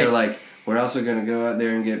 and they're like, we're also going to go out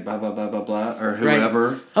there and get blah, blah, blah, blah, blah, or whoever.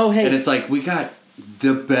 Right. Oh, hey. And it's like, we got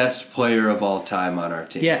the best player of all time on our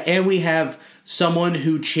team. Yeah, and we have someone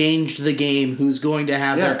who changed the game who's going to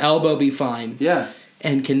have their elbow be fine. Yeah.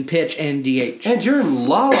 And can pitch and DH. And you're in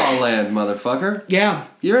La La Land, motherfucker. Yeah.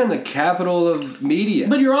 You're in the capital of media.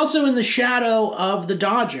 But you're also in the shadow of the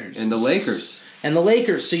Dodgers. And the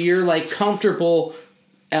Lakers. So you're like comfortable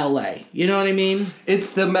LA. You know what I mean?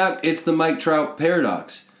 It's the Mike Trout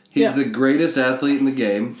paradox. He's the greatest athlete in the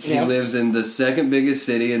game. He lives in the second biggest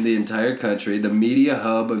city in the entire country, the media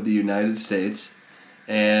hub of the United States.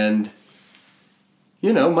 And,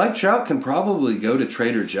 Mike Trout can probably go to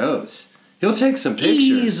Trader Joe's. He'll take some pictures.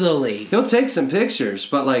 Easily. He'll take some pictures,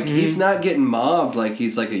 but, he's not getting mobbed like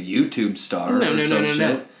he's, like, a YouTube star or some shit.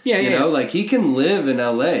 No. Yeah, he can live in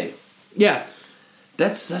L.A. Yeah.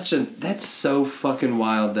 That's so fucking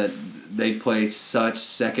wild that they play such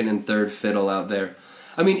second and third fiddle out there.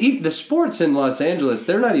 I mean, the sports in Los Angeles,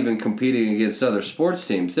 they're not even competing against other sports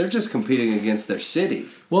teams. They're just competing against their city.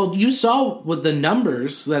 Well, you saw with the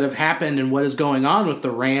numbers that have happened and what is going on with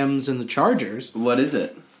the Rams and the Chargers. What is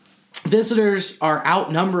it? Visitors are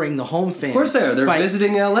outnumbering the home fans. Of course they are. They're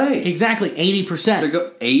visiting L.A. Exactly,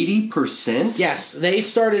 80%. 80%? Yes. They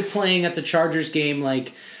started playing at the Chargers game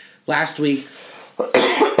last week.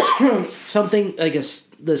 Something like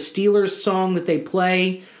the Steelers song that they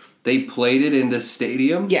play. They played it in the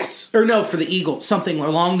stadium? Yes. Or no, for the Eagles. Something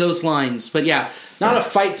along those lines. But yeah, not a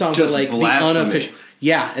fight song, just but the unofficial.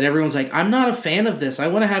 Yeah, and everyone's like, I'm not a fan of this. I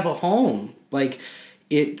want to have a home.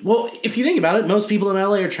 If you think about it, most people in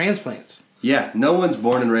LA are transplants. Yeah, no one's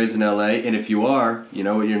born and raised in LA, and if you are, you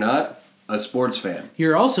know what you're not? A sports fan.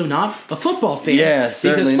 You're also not a football fan. Yeah,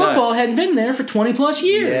 certainly because football hadn't been there for 20 plus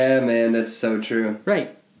years. Yeah, man, that's so true.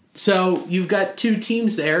 Right. So you've got 2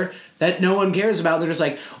 teams there that no one cares about. They're just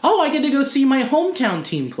like, oh, I get to go see my hometown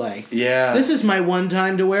team play. Yeah. This is my one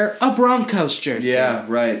time to wear a Broncos jersey. Yeah,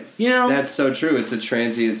 right. That's so true. It's a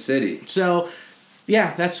transient city. So,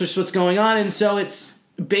 yeah, that's just what's going on. And so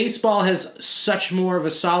baseball has such more of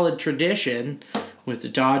a solid tradition with the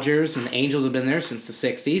Dodgers, and the Angels have been there since the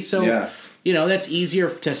 60s. So, that's easier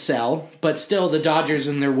to sell. But still, the Dodgers,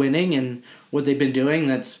 and they're winning, and what they've been doing,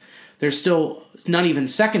 they're still not even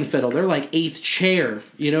second fiddle. They're like 8th chair.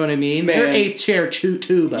 You know what I mean? Man. They're 8th chair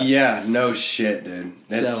tuba. Yeah, no shit, dude.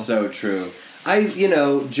 That's so true.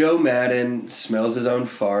 Joe Madden smells his own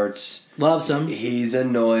farts. Loves him. He's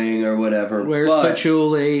annoying or whatever. Wears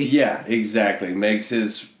patchouli. Yeah, exactly. Makes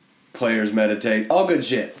his players meditate. All good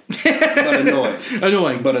shit. But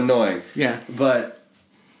annoying. But annoying. Yeah. But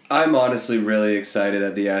I'm honestly really excited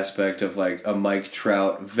at the aspect of a Mike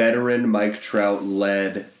Trout, veteran Mike Trout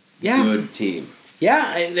led good team.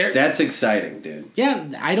 Yeah. That's exciting, dude.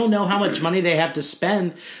 Yeah. I don't know how much money they have to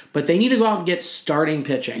spend, but they need to go out and get starting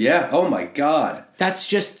pitching. Yeah. Oh my God. That's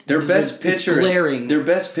just Their best it's pitcher. glaring. Their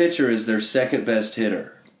best pitcher is their second best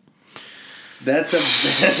hitter. That's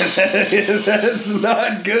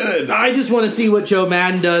not good. I just want to see what Joe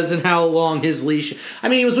Madden does and how long his leash. I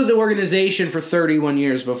mean, he was with the organization for 31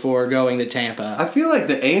 years before going to Tampa. I feel like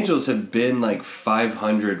the Angels have been like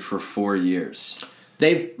 500 for 4 years.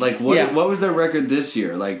 They What was their record this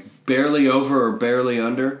year? Like barely over or barely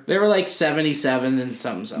under? They were like 77 and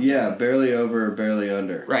something. Yeah, barely over or barely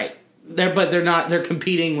under. Right. They're not. They're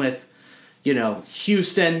competing with,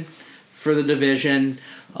 Houston for the division,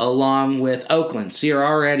 along with Oakland. So you're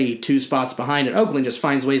already 2 spots behind, and Oakland just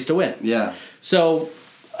finds ways to win. Yeah. So,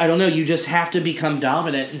 I don't know, you just have to become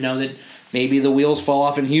dominant and know that maybe the wheels fall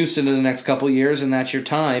off in Houston in the next couple of years, and that's your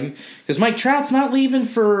time. Because Mike Trout's not leaving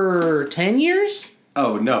for 10 years?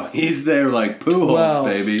 Oh, no. He's there like Pujols,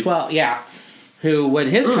 baby. 12, yeah. Who, when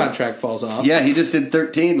his contract falls off. Yeah, he just did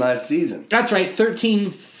 13 last season. That's right,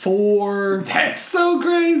 13-4. That's so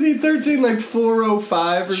crazy. 13 like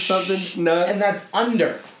 405 or something. It's nuts. And that's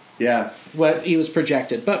under. Yeah. What he was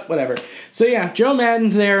projected, but whatever. So yeah, Joe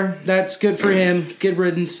Madden's there. That's good for him. Good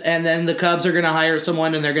riddance. And then the Cubs are going to hire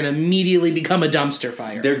someone, and they're going to immediately become a dumpster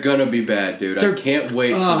fire. They're going to be bad, dude. I can't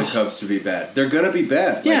wait for the Cubs to be bad. They're going to be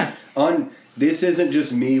bad. Yeah. This isn't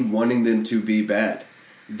just me wanting them to be bad.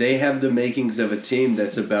 They have the makings of a team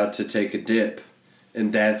that's about to take a dip.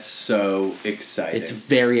 And that's so exciting. It's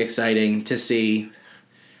very exciting to see.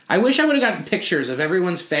 I wish I would have gotten pictures of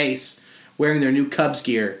everyone's face wearing their new Cubs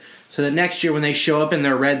gear, so that next year when they show up in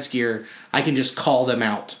their Reds gear, I can just call them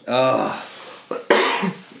out. Oh,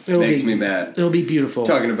 makes me mad. It'll be beautiful.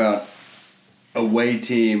 Talking about away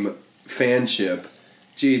team fanship,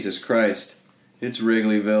 Jesus Christ, it's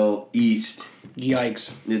Wrigleyville East.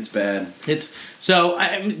 Yikes! It's bad. It's so.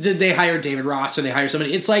 Did they hire David Ross or they hire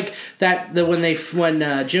somebody? It's like that.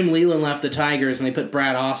 When Jim Leland left the Tigers and they put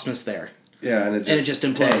Brad Ausmus there. Yeah, and it just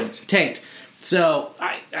imploded, tanked. So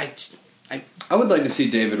I would like to see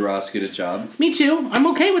David Ross get a job. Me too. I'm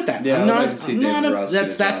okay with that. Yeah, I'd like to see David Ross get a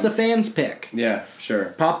job. That's the fans' pick. Yeah,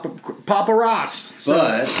 sure. Papa Ross. So.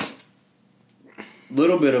 But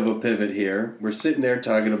little bit of a pivot here. We're sitting there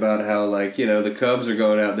talking about how, the Cubs are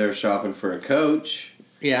going out there shopping for a coach.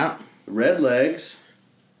 Yeah. Redlegs.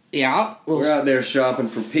 Yeah. We're out there shopping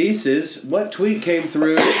for pieces. What tweet came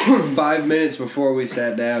through 5 minutes before we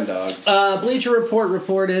sat down, dog? Bleacher Report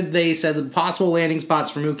reported, they said the possible landing spots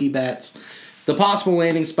for Mookie Betts. The possible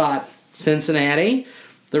landing spot, Cincinnati.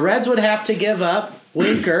 The Reds would have to give up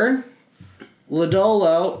Winker,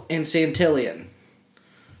 Lodolo, and Santillan.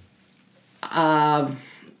 I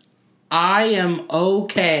am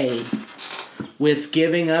okay with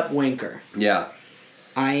giving up Winker. Yeah.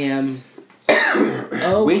 I am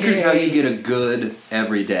okay. Winker's how you get a good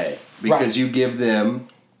every day. Because you give them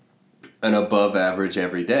an above average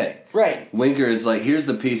every day. Right. Winker is like, here's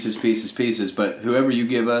the pieces, but whoever you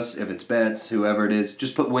give us, if it's Betts, whoever it is,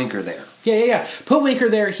 just put Winker there. Yeah. Put Winker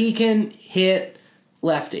there. He can hit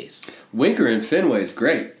lefties. Winker in Fenway's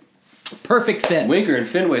great. Perfect fit. Winker in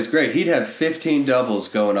Fenway's great. He'd have 15 doubles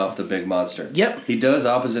going off the big monster. Yep. He does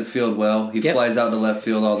opposite field well. He flies out to left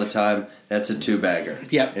field all the time. That's a 2-bagger.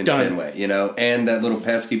 Yep. In done. Fenway, And that little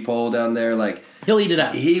pesky pole down there, he'll eat it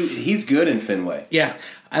up. He's good in Fenway. Yeah,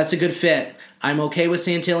 that's a good fit. I'm okay with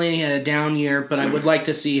Santillan. He had a down year, but I would like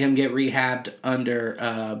to see him get rehabbed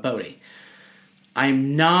under Bodie.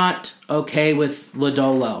 I'm not okay with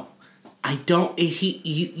Lodolo. I don't.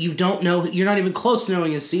 You don't know. You're not even close to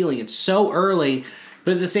knowing his ceiling. It's so early,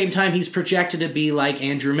 but at the same time, he's projected to be like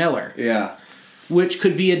Andrew Miller. Yeah, which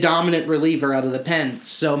could be a dominant reliever out of the pen.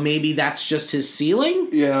 So maybe that's just his ceiling.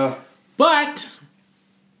 Yeah, but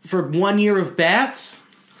for 1 year of bats,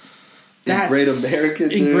 that's Great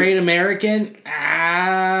American.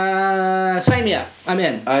 Sign me up. I'm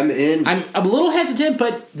in. I'm a little hesitant,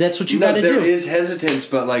 but that's what you got to do. There is hesitance,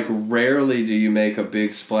 but rarely do you make a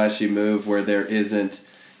big splashy move where there isn't.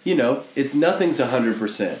 It's nothing's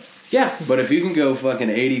 100%. Yeah. But if you can go fucking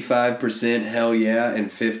 85%, hell yeah, and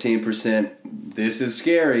 15%, this is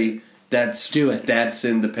scary. Do it. That's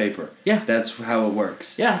in the paper. Yeah. That's how it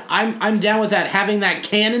works. Yeah, I'm down with that. Having that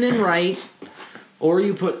cannon in right, or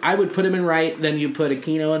I would put him in right, then you put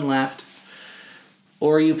Aquino in left.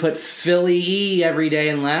 Or you put Philly E every day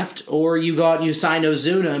in left, or you go out and you sign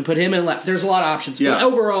Ozuna and put him in left. There's a lot of options. Yeah. But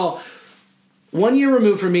overall, 1 year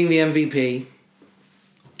removed from being the MVP,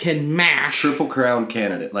 can mash. Triple Crown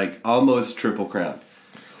candidate, almost Triple Crown.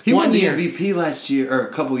 He won the MVP last year, or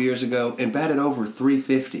a couple years ago, and batted over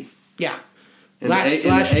 350. Yeah. Last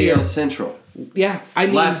year. AL Central. Yeah, I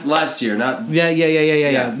mean... Last year, not... Yeah.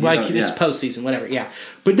 It's postseason, whatever, yeah.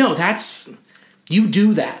 But no, you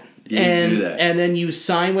do that. You do that. And then you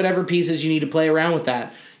sign whatever pieces you need to play around with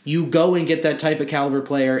that. You go and get that type of caliber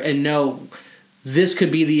player and know this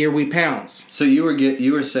could be the year we pounce. So you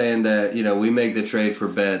were saying that, we make the trade for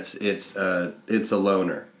Betts. It's a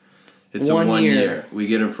loaner. It's a 1 year. We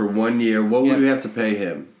get him for 1 year. What would we have to pay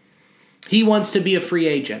him? He wants to be a free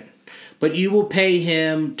agent, but you will pay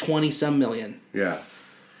him 20-some million. Yeah.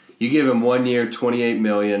 You give him 1 year, $28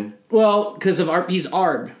 million. Well, because he's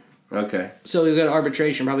ARB. Okay. So he'll go to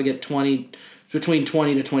arbitration, probably get between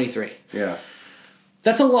 20 to 23. Yeah.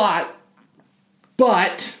 That's a lot,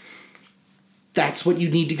 but that's what you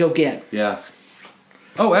need to go get. Yeah.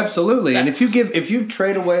 Oh, absolutely. And if you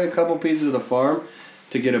trade away a couple pieces of the farm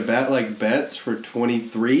to get a bat like Betts for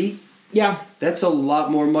 23, yeah, that's a lot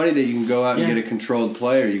more money that you can go out and get a controlled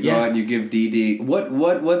player. You go out and you give DD.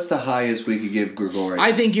 What's the highest we could give Gregorius?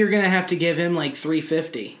 I think you're gonna have to give him like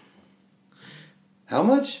 $350. How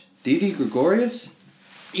much? DD Gregorius?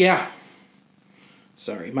 Yeah.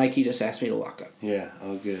 Sorry, Mikey just asked me to lock up. Yeah,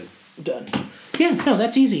 all good. Done. Yeah, no,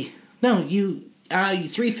 that's easy. No, you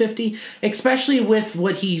 $350, especially with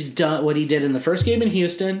what he's done, what he did in the first game in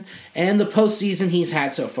Houston and the postseason he's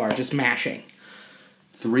had so far, just mashing.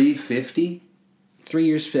 $350? 3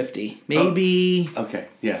 years 50, maybe. Oh, okay,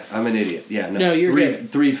 yeah, I'm an idiot. Yeah, no, you're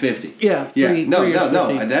good. $350. Yeah,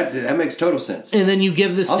 no. That makes total sense. And then you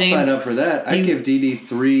give the same. I'll sign up for that. I give DD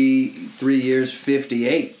 3 years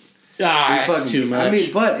 58. That's too much. I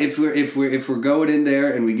mean, but if we're going in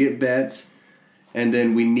there and we get Betts, and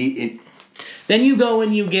then we need it. Then you go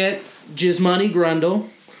and you get Gismonti Grundle,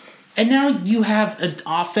 and now you have an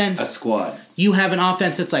offense. A squad. You have an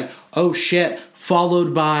offense that's like, oh shit,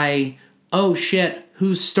 followed by, oh shit,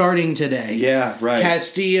 who's starting today? Yeah, right.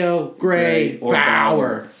 Castillo, Gray, or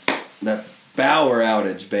Bauer. That Bauer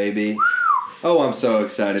outage, baby. Oh, I'm so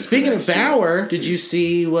excited. Speaking of Bauer, did you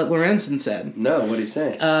see what Lorenzen said? No, what did he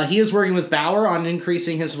say? He is working with Bauer on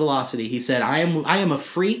increasing his velocity. He said, I am a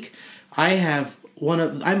freak. I'm one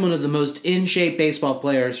of the most in shape baseball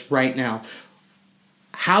players right now.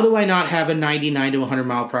 How do I not have a 99 to 100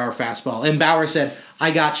 mile per hour fastball? And Bauer said,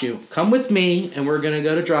 I got you. Come with me, and we're going to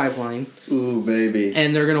go to Driveline. Ooh, baby.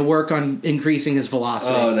 And they're going to work on increasing his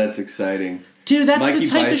velocity. Oh, that's exciting. Dude, that's Mikey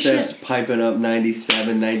the type of shit. Biceps piping up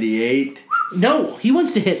 97, 98. No, he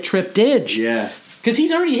wants to hit trip dig. Yeah. Because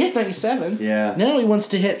he's already hit 97. Yeah. Now he wants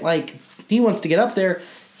to hit, he wants to get up there.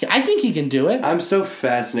 I think he can do it. I'm so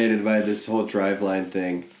fascinated by this whole Driveline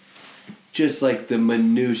thing. Just like the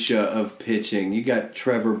minutia of pitching. You got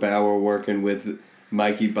Trevor Bauer working with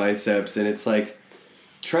Mikey Biceps, and it's like,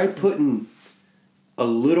 try putting a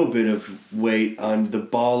little bit of weight on the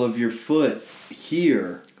ball of your foot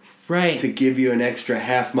here. Right. To give you an extra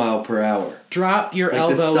half mile per hour. Drop your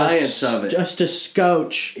elbow. The science of it. Just a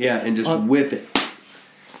scotch. Yeah, and just whip it.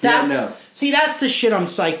 See, that's the shit I'm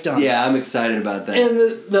psyched on. Yeah, I'm excited about that.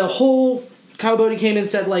 And the whole Kyle Bodie came in and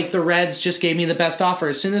said, the Reds just gave me the best offer.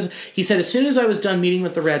 As soon as I was done meeting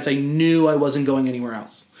with the Reds, I knew I wasn't going anywhere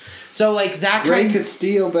else. So, that Gray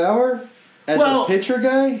Castillo Bauer? As a pitcher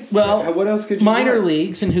guy? Well, what else could you minor want?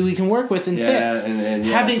 Leagues and who he can work with and fix. And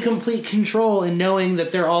having complete control and knowing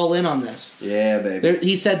that they're all in on this. Yeah, baby.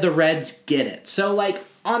 He said the Reds get it. So,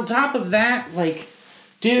 on top of that,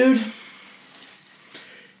 dude,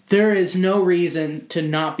 there is no reason to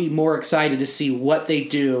not be more excited to see what they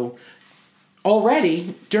do.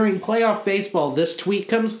 Already, during playoff baseball, this tweet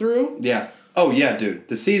comes through. Yeah. Oh, yeah, dude.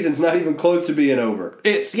 The season's not even close to being over.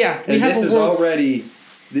 And this is already...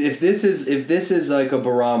 If this is like a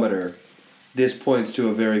barometer, this points to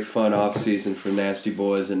a very fun off season for nasty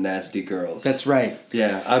boys and nasty girls. That's right.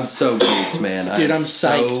 Yeah, I'm so geeked, man. Dude, I'm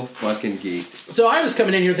psyched. So fucking geeked. So I was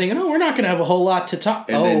coming in here thinking, we're not going to have a whole lot to talk.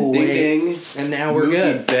 And then ding ding, and now we're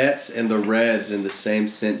good. Betts and the Reds in the same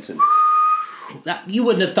sentence. You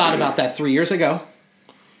wouldn't have thought about that 3 years ago.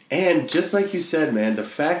 And just like you said, man, the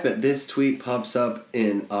fact that this tweet pops up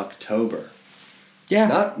in October.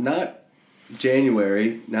 Yeah. Not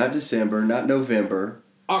January, not December, not November.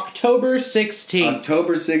 October 16th.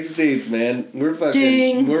 October 16th, man. We're fucking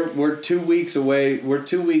Ding. We're 2 weeks away. We're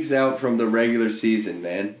 2 weeks out from the regular season,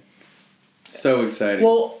 man. So exciting.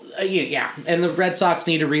 Well, yeah. And the Red Sox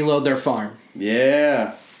need to reload their farm.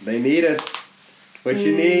 Yeah. They need us. What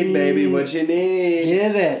you need, baby? What you need?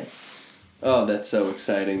 Give it. Oh, that's so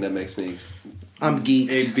exciting. That makes me I'm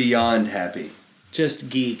geeked. Beyond happy. Just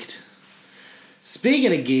geeked.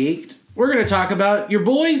 Speaking of geeked, we're going to talk about your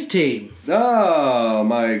boys' team. Oh,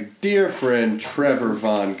 my dear friend Trevor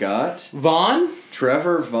Von Gott. Vaughn?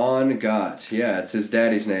 Trevor Von Gott. Yeah, it's his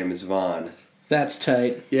daddy's name is Vaughn. That's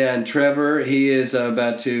tight. Yeah, and Trevor, he is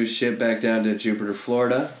about to ship back down to Jupiter,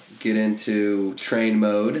 Florida, get into train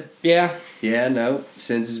mode. Yeah. Yeah, no,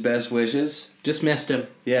 sends his best wishes. Just missed him.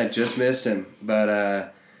 Yeah, just missed him.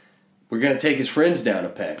 But we're going to take his friends down a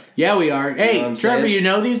peg. Yeah, we are. Hey, know what I'm Trevor, saying? you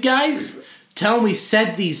know these guys? Tell them we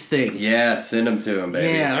said these things. Yeah, send them to him,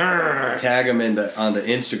 baby. Yeah. Tag him on the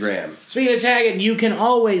Instagram. Speaking of tagging, you can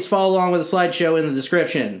always follow along with the slideshow in the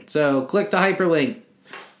description. So click the hyperlink.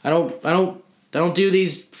 I don't do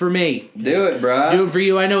these for me. Do it, bro. Do it for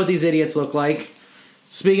you. I know what these idiots look like.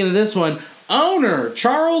 Speaking of this one, owner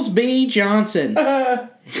Charles B. Johnson.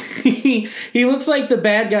 He looks like the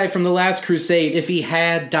bad guy from The Last Crusade if he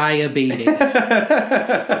had diabetes.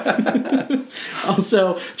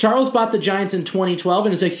 Also, Charles bought the Giants in 2012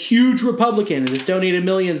 and is a huge Republican and has donated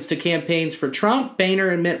millions to campaigns for Trump, Boehner,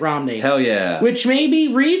 and Mitt Romney. Hell yeah. Which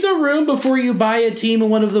maybe read the room before you buy a team in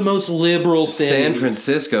one of the most liberal cities. San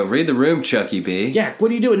Francisco. Read the room, Chucky B. Yeah,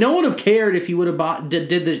 what are you doing? No one would have cared if you would have did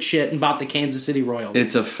this shit and bought the Kansas City Royals.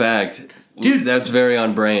 It's a fact. Dude. That's very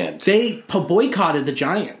on brand. They boycotted the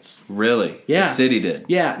Giants. Really? Yeah. The city did.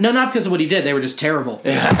 Yeah. No, not because of what he did. They were just terrible.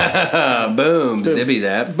 Boom. Zippy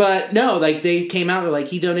zap. But no, like they came out, they're like,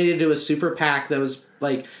 he donated to a super PAC that was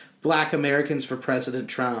like Black Americans for President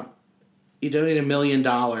Trump. He donated $1 million.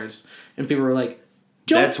 And people were like,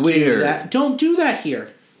 That's weird. Don't do that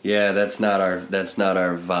here. Yeah, that's not our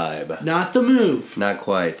vibe. Not the move. Not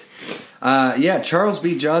quite. Yeah, Charles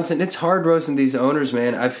B. Johnson. It's hard roasting these owners,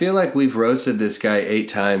 man. I feel like we've roasted this guy 8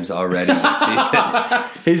 times already this season.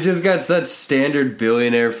 He's just got such standard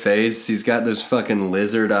billionaire face. He's got those fucking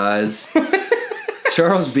lizard eyes.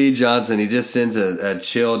 Charles B. Johnson, he just sends a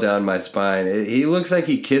chill down my spine. He looks like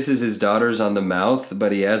he kisses his daughters on the mouth,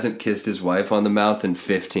 but he hasn't kissed his wife on the mouth in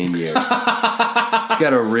 15 years. He's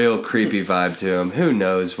got a real creepy vibe to him. Who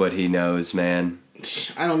knows what he knows, man?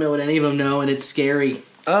 I don't know what any of them know, and it's scary.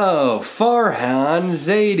 Oh, Farhan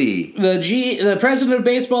Zaidi. The president of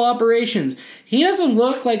baseball operations. He doesn't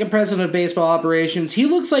look like a president of baseball operations. He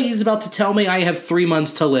looks like he's about to tell me I have 3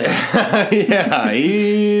 months to live. Yeah,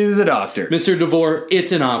 he's a doctor. Mr. DeVore,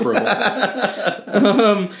 it's inoperable.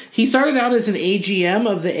 He started out as an AGM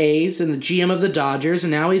of the A's and the GM of the Dodgers,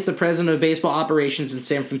 and now he's the president of baseball operations in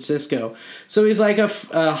San Francisco. So he's like a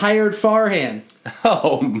hired Farhan.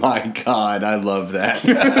 Oh my God, I love that.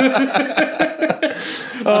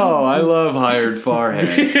 Oh, I love hired Farhan.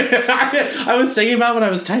 I was thinking about when I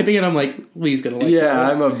was typing it, I'm like, Lee's gonna like that.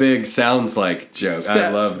 Yeah, I'm a big sounds like joke. I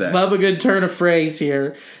love that. Love a good turn of phrase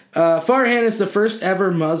here. Farhan is the first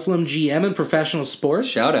ever Muslim GM in professional sports.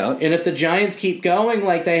 Shout out. And if the Giants keep going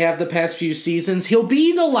like they have the past few seasons, he'll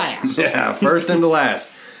be the last. Yeah, first and the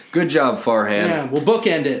last. Good job, Farhan. Yeah, we'll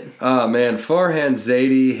bookend it. Oh, man, Farhan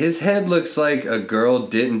Zaidi, his head looks like a girl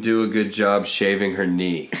didn't do a good job shaving her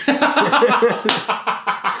knee.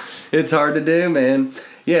 It's hard to do, man.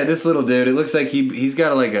 Yeah, this little dude, it looks like he's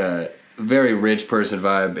got like a very rich person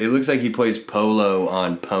vibe. It looks like he plays polo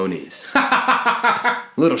on ponies.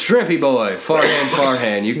 Little shrimpy boy,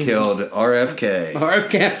 Farhan, you killed RFK.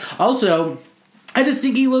 RFK. Also, I just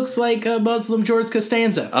think he looks like a Muslim George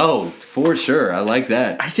Costanza. Oh, for sure. I like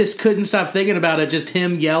that. I just couldn't stop thinking about it. Just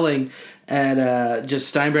him yelling at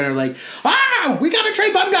just Steinbrenner like, we got to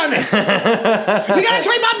trade Bumgarner! We got to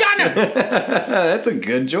trade Bumgarner! That's a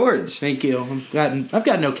good George. Thank you. I've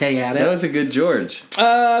got an okay at it. That was a good George.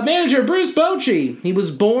 Manager Bruce Bochy. He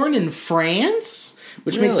was born in France,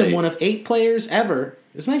 which makes him Really? one of 8 players ever.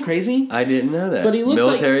 Isn't that crazy? I didn't know that. But he looks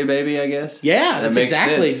military baby, I guess. Yeah, that that's makes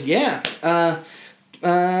exactly. sense. Yeah.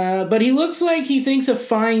 But he looks like he thinks of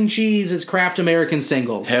fine cheese as Kraft American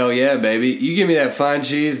singles. Hell yeah, baby! You give me that fine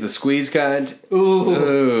cheese, the squeeze kind.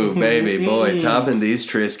 Ooh, Baby boy, topping these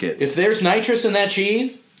if Triscuits. there's nitrous in that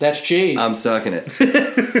cheese, that's cheese. I'm sucking it.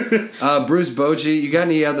 Bruce Bochy, you got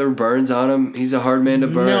any other burns on him? He's a hard man to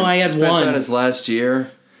burn. No, I had especially one. on his last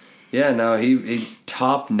year. Yeah, no, he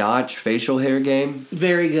top notch facial hair game,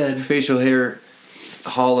 Very good. facial hair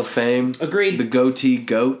Hall of Fame. Agreed. The goatee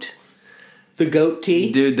goat. The goat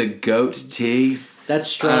tea. Dude, the goat tee. That's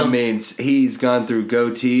strong. I mean, he's gone through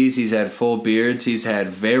goatees. He's had full beards. He's had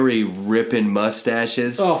very ripping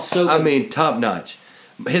mustaches. Oh, so good. I mean, top notch.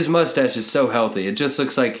 His mustache is so healthy. It just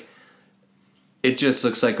looks like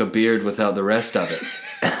a beard without the rest of it.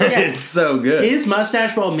 It's so good. His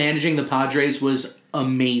mustache while managing the Padres was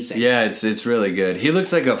amazing. Yeah, it's really good. He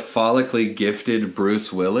looks like a follically gifted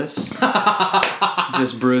Bruce Willis.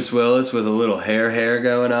 Just Bruce Willis with a little hair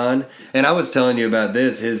going on. And I was telling you about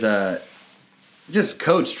this. His just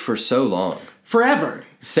coached for so long. Forever.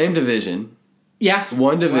 Same division. Yeah.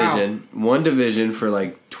 One division for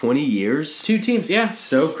like 20 years. 2 teams, yeah.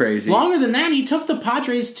 So crazy. Longer than that, he took the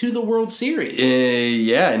Padres to the World Series.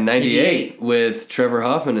 Yeah, in 98 with Trevor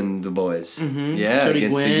Hoffman and the boys. Mm-hmm. Yeah, Cody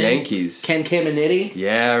against Gwynn, the Yankees. Ken Caminiti.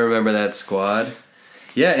 Yeah, I remember that squad.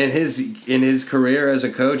 Yeah, in his career as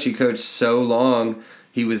a coach, he coached so long.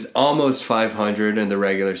 He was almost 500 in the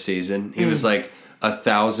regular season. He was like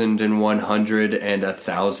 1,100 and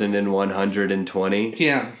 1,120.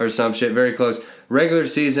 Yeah. Or some shit. Very close. Regular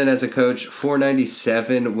season as a coach,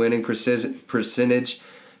 497 winning percentage.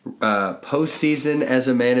 Postseason as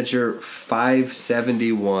a manager,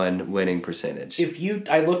 571 winning percentage.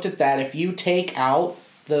 I looked at that. If you take out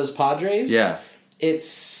those Padres, Yeah. it's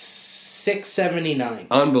 679.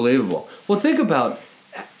 Unbelievable. Well, think about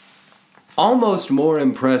almost more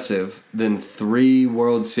impressive than 3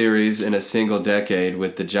 World Series in a single decade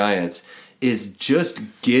with the Giants is just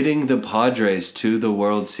getting the Padres to the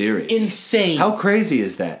World Series. Insane. How crazy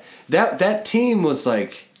is that? That team was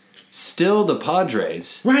like still the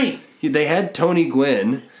Padres. Right. They had Tony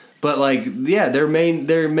Gwynn, but like their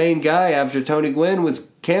main guy after Tony Gwynn was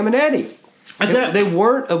Caminiti. They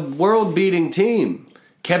weren't a world-beating team.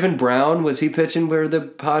 Kevin Brown, was he pitching for the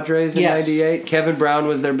Padres in 98? Kevin Brown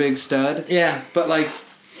was their big stud. Yeah. But like,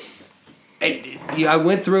 I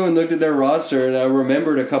went through and looked at their roster and I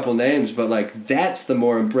remembered a couple names, but like, that's the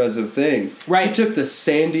more impressive thing. Right. He took the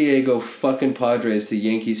San Diego fucking Padres to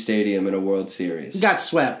Yankee Stadium in a World Series. Got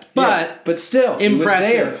swept. But still, impressive.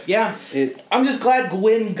 He was there. Yeah. I'm just glad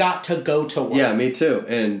Gwynn got to go to work. Yeah, me too.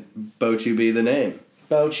 And Bochy be the name.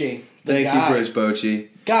 Bochy. Thank you, Bruce Bochy.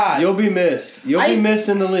 God, you'll be missed. You'll be missed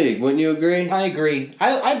in the league. Wouldn't you agree? I agree.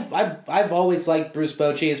 I've always liked Bruce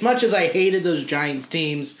Bochy as much as I hated those Giants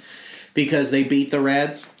teams because they beat the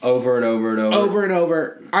Reds over and over and over. Over and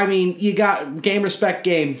over. I mean, you got game, respect,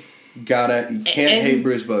 game. You can't hate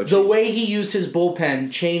Bruce Bochy. The way he used his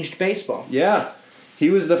bullpen changed baseball. Yeah.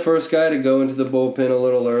 He was the first guy to go into the bullpen a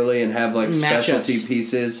little early and have like specialty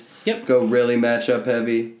pieces. Yep. Go really matchup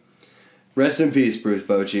heavy. Rest in peace, Bruce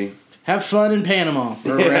Bochy. Have fun in Panama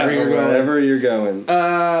or wherever you're going.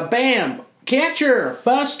 Bam! Catcher,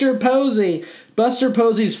 Buster Posey. Buster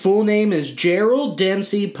Posey's full name is Gerald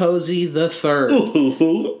Dempsey Posey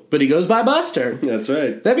III. But he goes by Buster. That's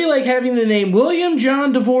right. That'd be like having the name William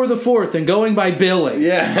John DeVore IV and going by Billy.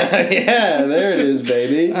 Yeah, there it is,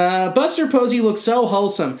 baby. Buster Posey looks so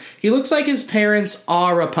wholesome. He looks like his parents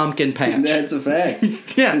are a pumpkin patch. That's a fact.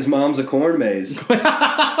 Yeah. His mom's a corn maze.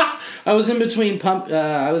 I was in between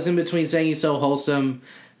saying he's so wholesome.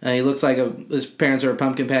 He looks like his parents are a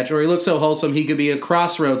pumpkin patch, or he looks so wholesome he could be a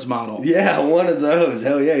Crossroads model. Yeah, one of those.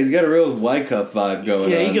 Hell yeah, he's got a real White Cup vibe going on.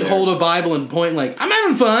 Yeah, he could hold a Bible and point like, I'm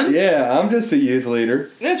having fun. Yeah, I'm just a youth leader.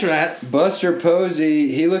 That's right. Buster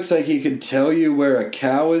Posey, he looks like he could tell you where a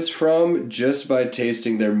cow is from just by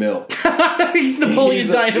tasting their milk. He's Napoleon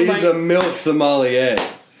Dynamite. He's a milk sommelier.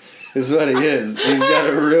 Is what he is. He's got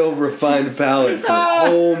a real refined palate for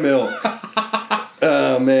whole milk.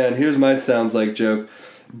 Oh man, here's my sounds like joke.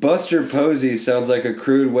 Buster Posey sounds like a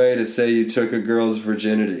crude way to say you took a girl's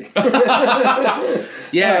virginity.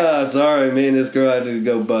 Yeah. Sorry, me and this girl had to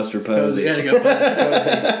go Buster Posey. Gotta go Buster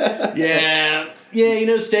Posey. Yeah. Yeah, you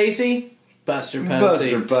know Stacy? Buster Posey.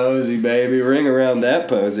 Buster Posey, baby. Ring around that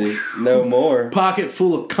posy. No more. Pocket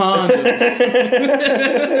full of condoms.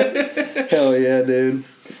 Hell yeah, dude.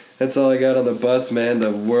 That's all I got on the bus, man.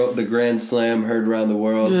 The Grand Slam heard around the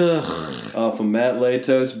world. Ugh. Off of Matt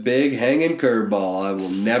Latos' big hanging curveball. I will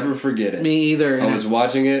never forget it. Me either. I was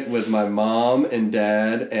watching it with my mom and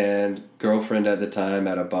dad and girlfriend at the time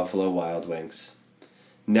at a Buffalo Wild Wings.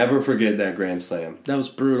 Never forget that Grand Slam. That was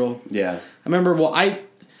brutal. Yeah. I remember, I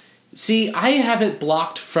have it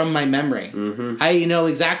blocked from my memory. Mm-hmm. I know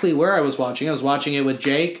exactly where I was watching. I was watching it with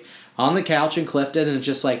Jake on the couch in Clifton, and it's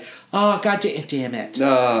just like, oh, god damn it.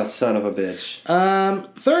 Oh, son of a bitch.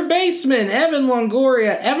 Third baseman, Evan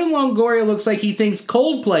Longoria. Evan Longoria looks like he thinks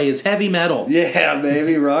Coldplay is heavy metal. Yeah,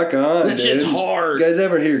 baby, rock on, That shit's hard. You guys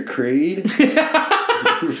ever hear Creed?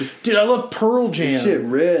 Dude, I love Pearl Jam. This shit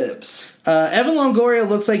rips. Evan Longoria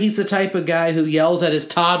looks like he's the type of guy who yells at his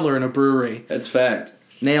toddler in a brewery. That's fact.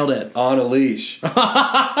 Nailed it. On a leash. Get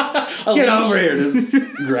over here.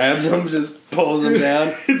 Just grabs him, just pulls him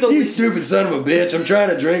down. You stupid son of a bitch. I'm trying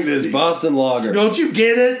to drink this Boston Lager. Don't you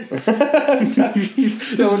get it?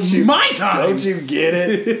 Don't you? My time. Don't you get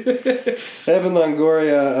it? Evan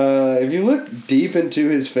Longoria, if you look deep into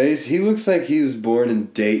his face, he looks like he was born in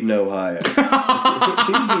Dayton, Ohio.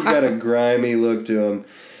 He's got a grimy look to him.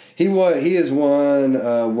 He has won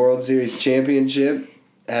a World Series championship,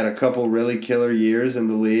 had a couple really killer years in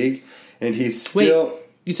the league, and he's still...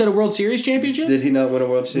 You said a World Series championship? Did he not win a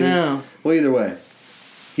World Series? No. Well, either way,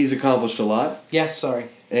 he's accomplished a lot. Yes, sorry.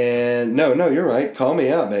 And no, you're right. Call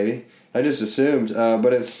me out, baby. I just assumed.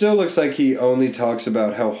 But it still looks like he only talks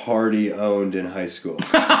about how hard he owned in high school.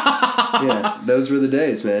 Yeah, those were the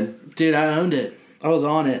days, man. Dude, I owned it. I was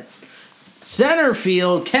on it. Center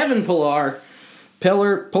field, Kevin Pillar.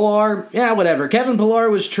 Yeah, whatever. Kevin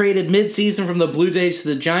Pillar was traded mid-season from the Blue Jays to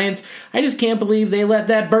the Giants. I just can't believe they let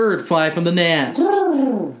that bird fly from the nest.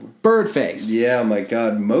 Bird face. Yeah, my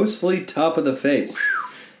God. Mostly top of the face.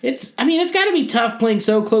 It's got to be tough playing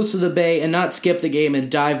so close to the bay and not skip the game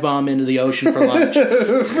and dive bomb into the ocean for lunch.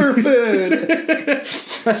 For food.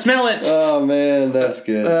 I smell it. Oh, man, that's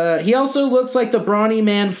good. He also looks like the brawny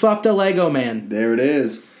man fucked a Lego man. There it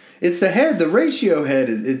is. It's the head. The ratio head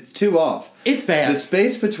it's too off. It's bad. The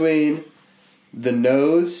space between the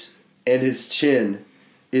nose and his chin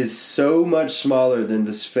is so much smaller than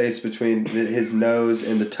the space between his nose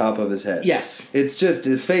and the top of his head. Yes. It's just,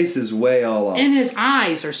 the face is way all off. And his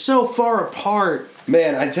eyes are so far apart.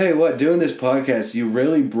 Man, I tell you what, doing this podcast, you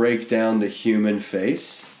really break down the human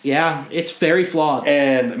face. Yeah, it's very flawed.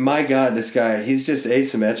 And my God, this guy, he's just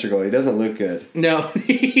asymmetrical. He doesn't look good. No,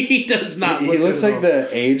 he does not look He looks good like the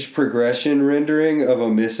age progression rendering of a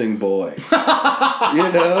missing boy.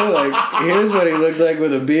 You know, like, here's what he looked like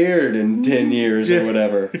with a beard in 10 years or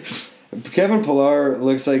whatever. Kevin Pillar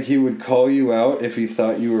looks like he would call you out if he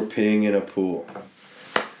thought you were peeing in a pool.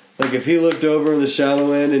 Like, if he looked over in the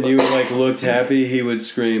shallow end and you, like, looked happy, he would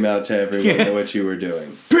scream out to everyone what you were doing.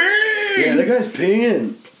 Peeing! Yeah, that guy's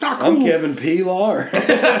peeing. Not cool. I'm Kevin Pillar.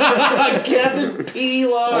 Kevin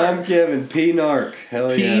Pillar. I'm Kevin P. Narc.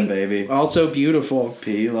 Hell yeah, baby. Also beautiful.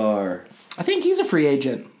 Pillar. I think he's a free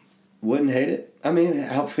agent. Wouldn't hate it. I mean,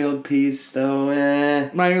 outfield piece, though,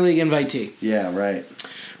 Minor league invitee. Yeah, right.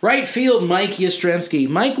 Right field, Mike Yastrzemski.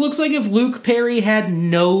 Mike looks like if Luke Perry had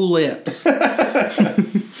no lips.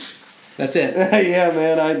 That's it. Yeah,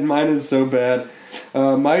 man, mine is so bad.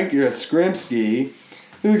 Mike Yastrzemski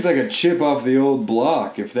looks like a chip off the old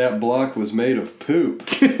block if that block was made of poop.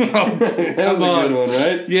 That was a good one,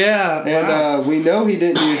 right? Yeah. And wow. we know he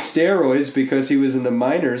didn't use steroids because he was in the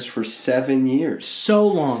minors for 7 years. So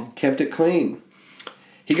long. Kept it clean.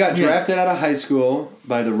 He got drafted out of high school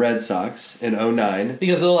by the Red Sox in 2009.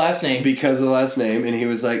 Because of the last name. Because of the last name, and he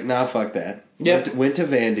was like, nah, fuck that. Yep. Went to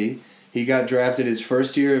Vandy. He got drafted his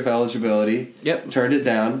first year of eligibility. Yep. Turned it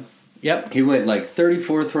down. Yep. He went like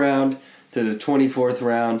 34th round to the 24th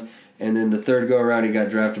round, and then the third go-around he got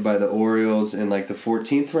drafted by the Orioles in like the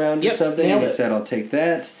 14th round or something, and he said, I'll take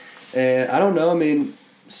that. And I don't know, I mean,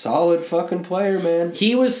 solid fucking player, man.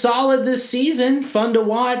 He was solid this season, fun to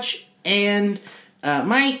watch, and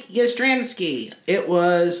Mike Yastrzemski, it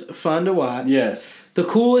was fun to watch. Yes. The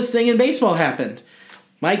coolest thing in baseball happened.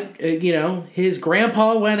 Mike, his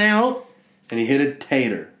grandpa went out. And he hit a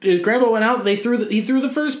tater. His grandpa went out, he threw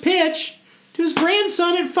the first pitch to his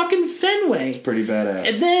grandson at fucking Fenway. Pretty badass.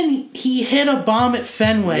 And then he hit a bomb at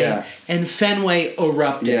Fenway, and Fenway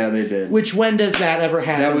erupted. Yeah, they did. Which, when does that ever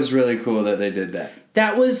happen? That was really cool that they did that.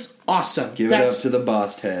 That was awesome. Give it up to the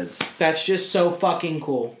boss heads. That's just so fucking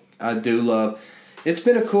cool. I do love. It's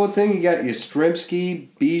been a cool thing. You got Yastrzemski,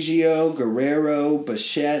 Biggio, Guerrero,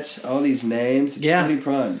 Bichette, all these names. It's pretty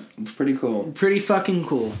fun. It's pretty cool. Pretty fucking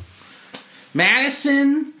cool.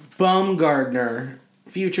 Madison Bumgarner,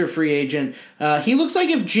 future free agent. He looks like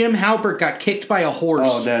if Jim Halpert got kicked by a horse.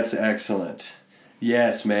 Oh, that's excellent.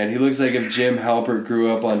 Yes, man. He looks like if Jim Halpert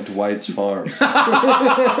grew up on Dwight's farm.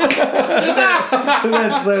 That's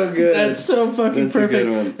so good. That's so fucking That's perfect. a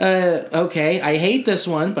good one. Okay, I hate this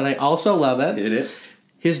one, but I also love it. Hit it.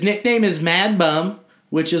 His nickname is Mad Bum,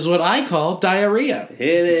 which is what I call diarrhea.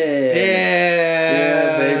 Hit it.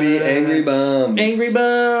 Yeah, baby. Angry bums. Angry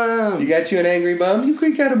bum. You got you an angry bum? You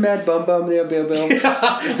could got a mad bum there, Bill.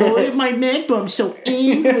 Oh, my mad bum's so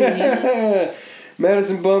angry.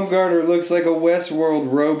 Madison Bumgarner looks like a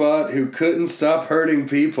Westworld robot who couldn't stop hurting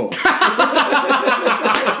people.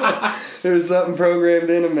 There's something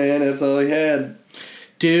programmed in him, man. That's all he had.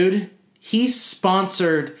 Dude, he's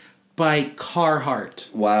sponsored by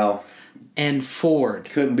Carhartt. Wow. And Ford.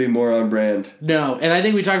 Couldn't be more on brand. No, and I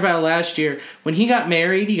think we talked about it last year. When he got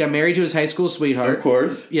married to his high school sweetheart. Of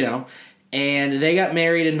course. And they got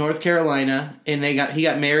married in North Carolina, and he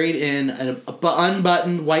got married in an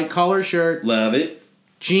unbuttoned white collar shirt. Love it.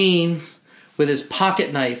 Jeans with his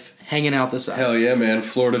pocket knife hanging out the side. Hell yeah, man.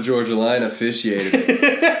 Florida Georgia Line officiated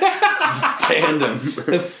it. Tandem.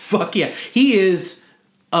 Fuck yeah. He is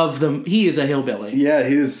a hillbilly. Yeah,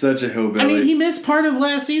 he is such a hillbilly. I mean, he missed part of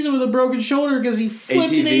last season with a broken shoulder because he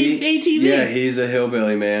flipped an ATV. Yeah, he's a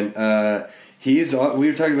hillbilly, man. we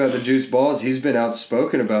were talking about the juice balls. He's been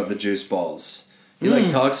outspoken about the juice balls. He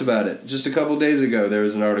talks about it. Just a couple days ago, there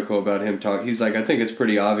was an article about him talking. He's like, I think it's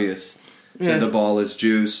pretty obvious that the ball is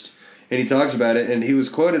juiced. And he talks about it, and he was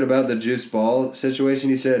quoted about the juice ball situation.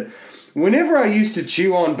 He said, whenever I used to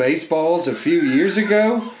chew on baseballs a few years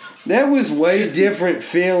ago, that was way different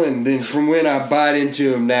feeling than from when I bite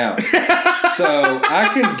into them now. So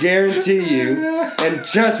I can guarantee you, and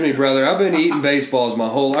trust me, brother, I've been eating baseballs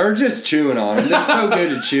or just chewing on them. They're so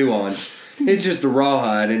good to chew on. It's just a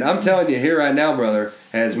rawhide. And I'm telling you here right now, brother,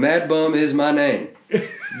 as Mad Bum is my name,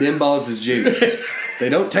 them balls is juice. They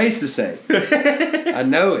don't taste the same. I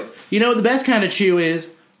know it. You know what the best kind of chew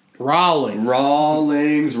is? Rawlings.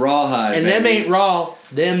 Rawlings, rawhide. And them ain't raw,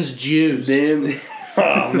 them's juice.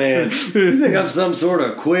 Oh, man. You think I'm some sort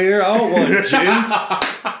of queer? I don't want juice.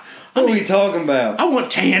 What are we talking about? I want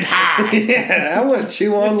tanned hide. Yeah, I want to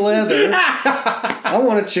chew on leather. I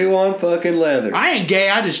want to chew on fucking leather. I ain't gay,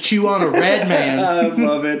 I just chew on a red man. I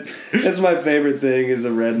love it. That's my favorite thing is a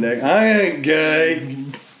redneck. I ain't gay.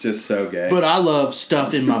 Just so gay. But I love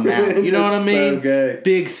stuff in my mouth. You know what I mean? So gay.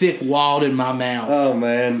 Big, thick wad in my mouth. Oh,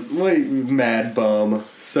 man. What Mad Bum.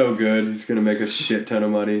 So good. He's going to make a shit ton of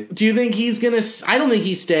money. Do you think he's going to... I don't think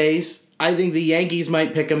he stays. I think the Yankees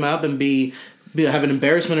might pick him up and have an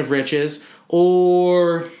embarrassment of riches.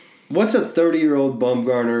 Or... What's a 30-year-old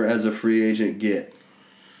Bumgarner as a free agent get?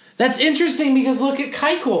 That's interesting because look at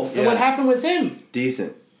Keuchel and what happened with him.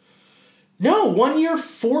 Decent. No, 1 year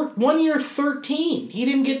 13. He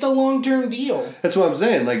didn't get the long-term deal. That's what I'm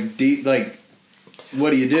saying. What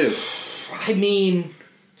do you do? I mean,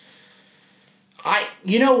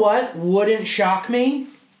 you know what? Wouldn't shock me?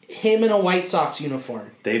 Him in a White Sox uniform.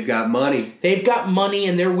 They've got money. They've got money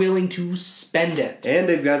and they're willing to spend it. And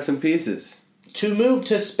they've got some pieces. To move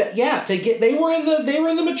to they were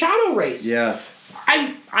in the Machado race. Yeah.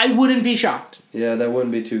 I wouldn't be shocked. Yeah, that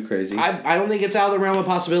wouldn't be too crazy. I don't think it's out of the realm of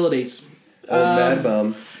possibilities. Mad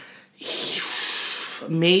Bum.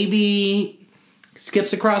 Maybe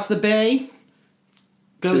skips across the bay,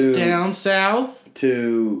 goes down south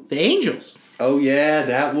to the Angels. Oh yeah,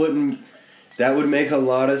 that would make a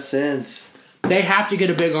lot of sense. They have to get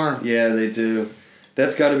a big arm. Yeah, they do.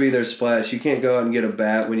 That's got to be their splash. You can't go out and get a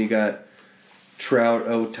bat when you got Trout,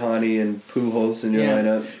 Ohtani, and Pujols in your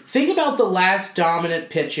lineup. Think about the last dominant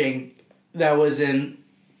pitching that was in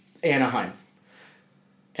Anaheim.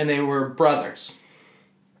 And they were brothers.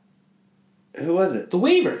 Who was it? The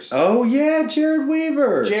Weavers. Oh, yeah, Jared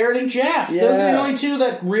Weaver. Jared and Jeff. Yeah. Those are the only two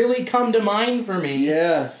that really come to mind for me.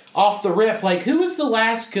 Yeah. Off the rip. Like, who was the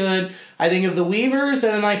last good? I think of the Weavers,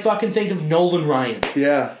 and then I fucking think of Nolan Ryan.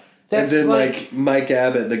 Yeah. That's and then, Mike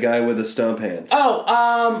Abbott, the guy with a stump hand.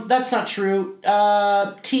 Oh, that's not true.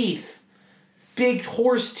 Teeth. Big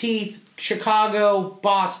horse teeth. Chicago,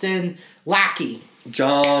 Boston, Lackey.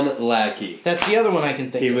 John Lackey. That's the other one I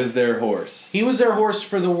can think of. He was their horse. He was their horse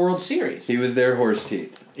for the World Series. He was their horse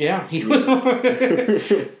teeth. Yeah.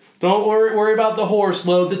 Don't worry about the horse.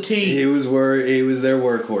 Load the teeth. He was their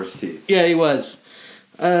workhorse teeth. Yeah, he was.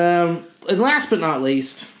 And last but not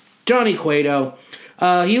least, Johnny Cueto.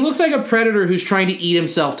 He looks like a predator who's trying to eat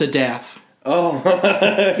himself to death. Oh,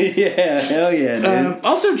 yeah. Hell yeah, dude.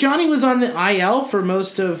 Also, Johnny was on the IL for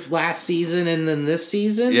most of last season and then this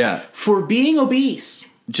season. Yeah. For being obese.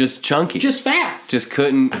 Just chunky. Just fat. Just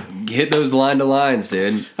couldn't hit those line-to-lines,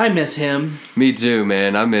 dude. I miss him. Me too,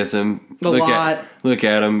 man. I miss him. Look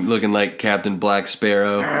at him looking like Captain Black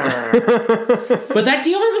Sparrow. But that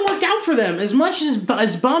deal hasn't worked out for them. As much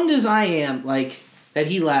as bummed as I am, that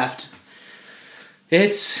he left. He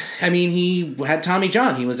had Tommy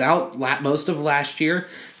John. He was out most of last year,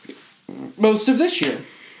 most of this year.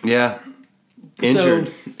 Yeah. Injured.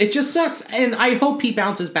 So it just sucks. And I hope he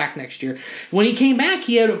bounces back next year. When he came back,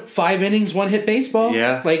 he had 5 innings, 1-hit baseball.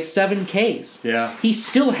 Yeah. 7 Ks. Yeah. He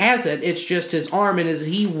still has it. It's just his arm. And is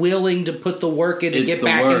he willing to put the work in to get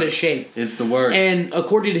back into shape? It's the work. And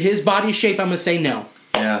according to his body shape, I'm going to say no.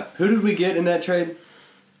 Yeah. Who did we get in that trade?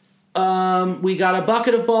 We got a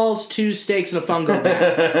bucket of balls, 2 steaks, and a fungo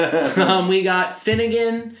bat. We got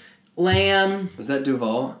Finnegan, Lamb. Was that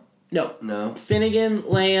Duvall? No. Finnegan,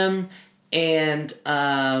 Lamb, and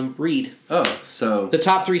Reed. Oh, so the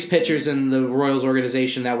top 3 pitchers in the Royals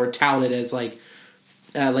organization that were touted as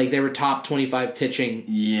they were top 25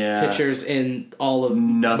 pitchers in all of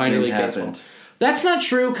minor league baseball. That's not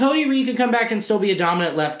true. Cody Reed could come back and still be a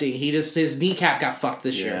dominant lefty. His kneecap got fucked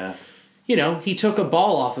this year. He took a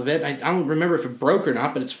ball off of it. I don't remember if it broke or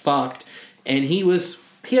not, but it's fucked. And he was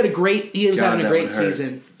having a great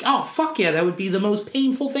season. Oh, fuck yeah, that would be the most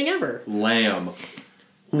painful thing ever. Lamb.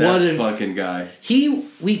 That fucking guy.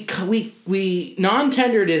 We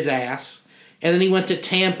non-tendered his ass. And then he went to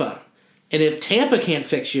Tampa. And if Tampa can't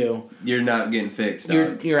fix you, You're not getting fixed,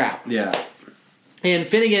 dog. you're out. Yeah. And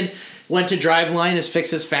Finnegan went to Driveline, has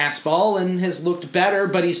fixed his fastball, and has looked better,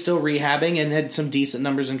 but he's still rehabbing and had some decent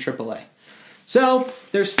numbers in AAA. So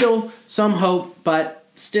there's still some hope, but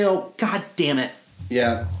still, god damn it.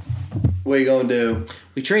 Yeah. What you gonna do?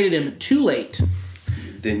 We traded him too late.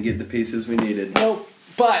 Didn't get the pieces we needed. Nope.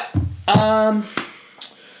 But,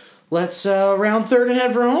 let's round third and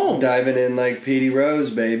head for home. Diving in like Petey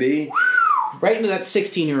Rose, baby. Right into that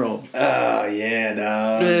 16-year-old. Oh, yeah,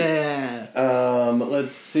 dog. Yeah.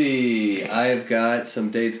 Let's see. I've got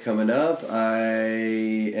some dates coming up. I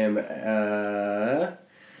am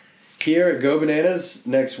here at Go Bananas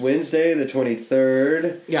next Wednesday, the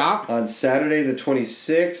 23rd. Yeah. On Saturday, the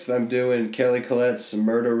 26th, I'm doing Kelly Colette's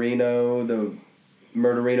Murderino, the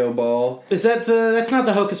Murderino Ball. Is that that's not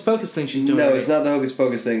the Hocus Pocus thing she's doing? No, right? it's not the Hocus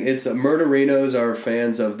Pocus thing. It's Murderinos are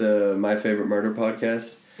fans of the My Favorite Murder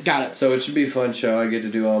podcast. Got it. So it should be a fun show. I get to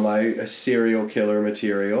do all my serial killer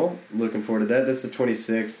material. Looking forward to that. That's the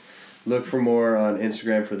 26th. Look for more on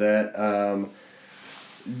Instagram for that.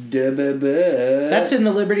 That's in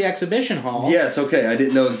the Liberty Exhibition Hall. Yes, okay. I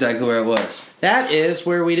didn't know exactly where it was. That is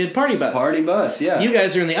where we did Party Bus. Party Bus, yeah. You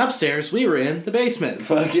guys are in the upstairs. We were in the basement.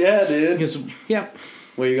 Fuck yeah, dude. Because, yep.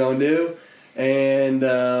 What you gonna do? And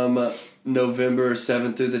November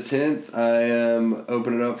 7th through the 10th, I am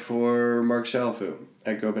opening up for Mark Shalfu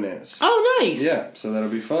at Go Bananas. Oh, nice. Yeah, so that'll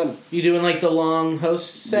be fun. You doing like the long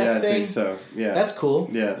host set Yeah, I thing? think so. Yeah. That's cool.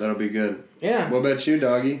 Yeah, that'll be good. Yeah. What about you,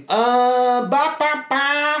 doggy?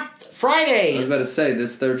 Friday. I was about to say,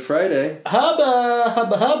 this third Friday.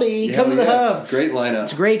 Hubby. Yeah, Come to the yeah. hub. Great lineup.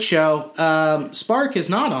 It's a great show. Spark is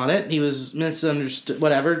not on it. He was misunderstood,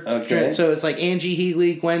 whatever. Okay. So it's like Angie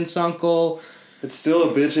Healy, Gwen Sunkel. It's still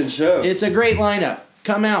a bitchin' show. It's a great lineup.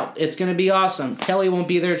 Come out. It's going to be awesome. Kelly won't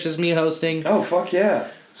be there. It's just me hosting. Oh, fuck yeah.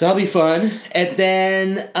 So that'll be fun. And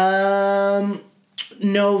then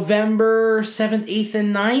November 7th, 8th,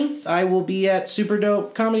 and 9th, I will be at Super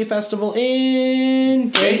Dope Comedy Festival in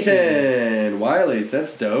Dayton. Wiley's.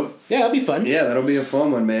 That's dope. Yeah, that'll be fun. Yeah, that'll be a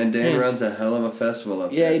fun one, man. Dan runs a hell of a festival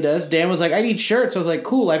up Yeah, there. he does. Dan was like, I need shirts. I was like,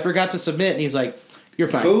 cool. I forgot to submit. And he's like, you're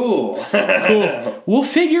fine. Cool. Cool. We'll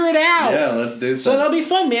figure it out. Yeah, let's do So something. that'll be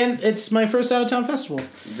fun, man. It's my first out-of-town festival.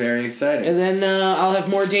 Very exciting. And then I'll have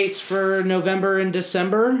more dates for November and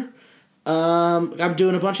December. I'm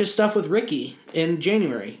doing a bunch of stuff with Ricky in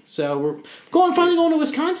January. So we're finally going to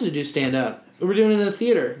Wisconsin to do stand-up. We're doing it in a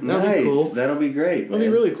theater. That'll nice. be cool. That'll be great, That'll be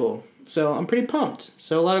really cool. So I'm pretty pumped.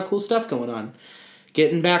 So a lot of cool stuff going on.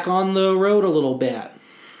 Getting back on the road a little bit.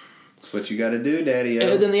 That's what you gotta do, Daddy.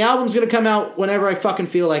 And then the album's gonna come out whenever I fucking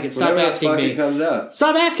feel like it. Stop Whenever asking it me. comes up.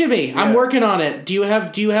 Stop asking me. I'm working on it. Do you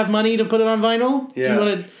have money to put it on vinyl?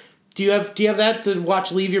 Yeah. Do you have that to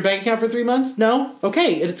watch leave your bank account for 3 months? No?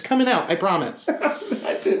 Okay, it's coming out, I promise.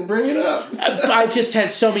 I didn't bring it up. I've just had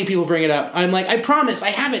so many people bring it up. I'm like, I promise, I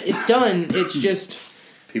have it. It's done. It's just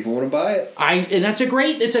People want to buy it. and it's a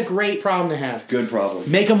great problem to have. Good problem.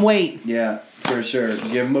 Make them wait. Yeah, for sure.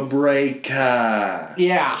 Give them a break.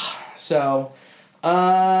 Yeah. So,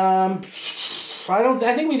 I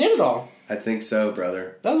think we did it all. I think so,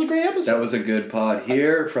 brother. That was a great episode. That was a good pod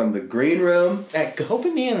here from the green room. At Go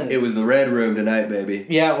Bananas. It was the red room tonight, baby.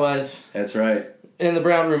 Yeah, it was. That's right. In the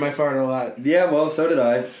brown room, I farted a lot. Yeah, well, so did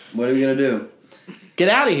I. What are we gonna do? Get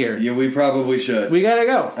out of here. Yeah, we probably should. We gotta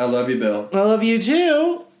go. I love you, Bill. I love you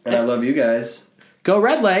too. And I love you guys. Go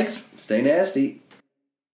Red Legs. Stay nasty.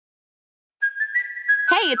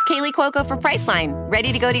 Hey, it's Kaylee Cuoco for Priceline.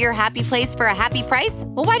 Ready to go to your happy place for a happy price?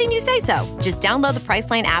 Well, why didn't you say so? Just download the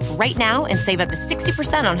Priceline app right now and save up to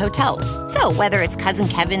 60% on hotels. So whether it's Cousin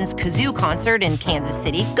Kevin's Kazoo Concert in Kansas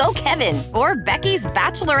City, go Kevin, or Becky's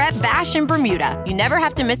Bachelorette Bash in Bermuda, you never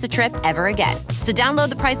have to miss a trip ever again. So download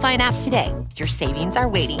the Priceline app today. Your savings are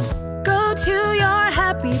waiting. Go to your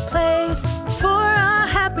happy place for a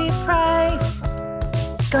happy price.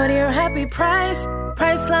 Go to your happy price,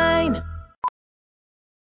 Priceline.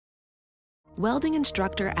 Welding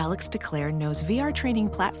instructor Alex DeClaire knows VR training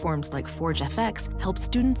platforms like Forge FX help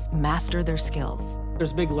students master their skills.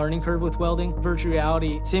 There's a big learning curve with welding. Virtual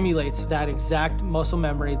reality simulates that exact muscle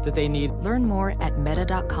memory that they need. Learn more at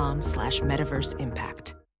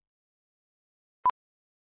meta.com/metaverseimpact.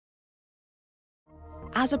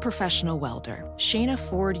 As a professional welder, Shayna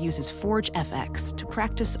Ford uses Forge FX to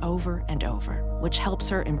practice over and over, which helps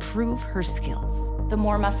her improve her skills. The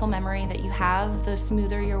more muscle memory that you have, the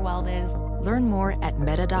smoother your weld is. Learn more at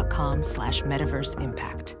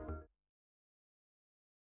meta.com/metaverseimpact.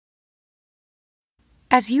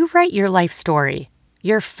 As you write your life story,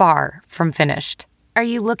 you're far from finished. Are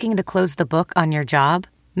you looking to close the book on your job?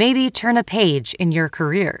 Maybe turn a page in your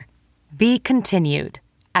career. Be continued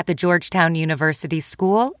at the Georgetown University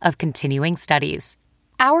School of Continuing Studies.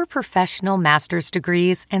 Our professional master's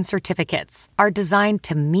degrees and certificates are designed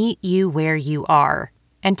to meet you where you are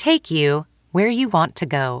and take you where you want to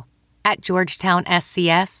go. At Georgetown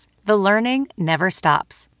SCS, the learning never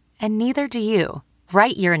stops, and neither do you.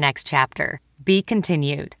 Write your next chapter. Be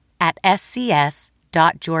continued at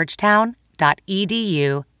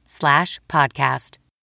scs.georgetown.edu/podcast.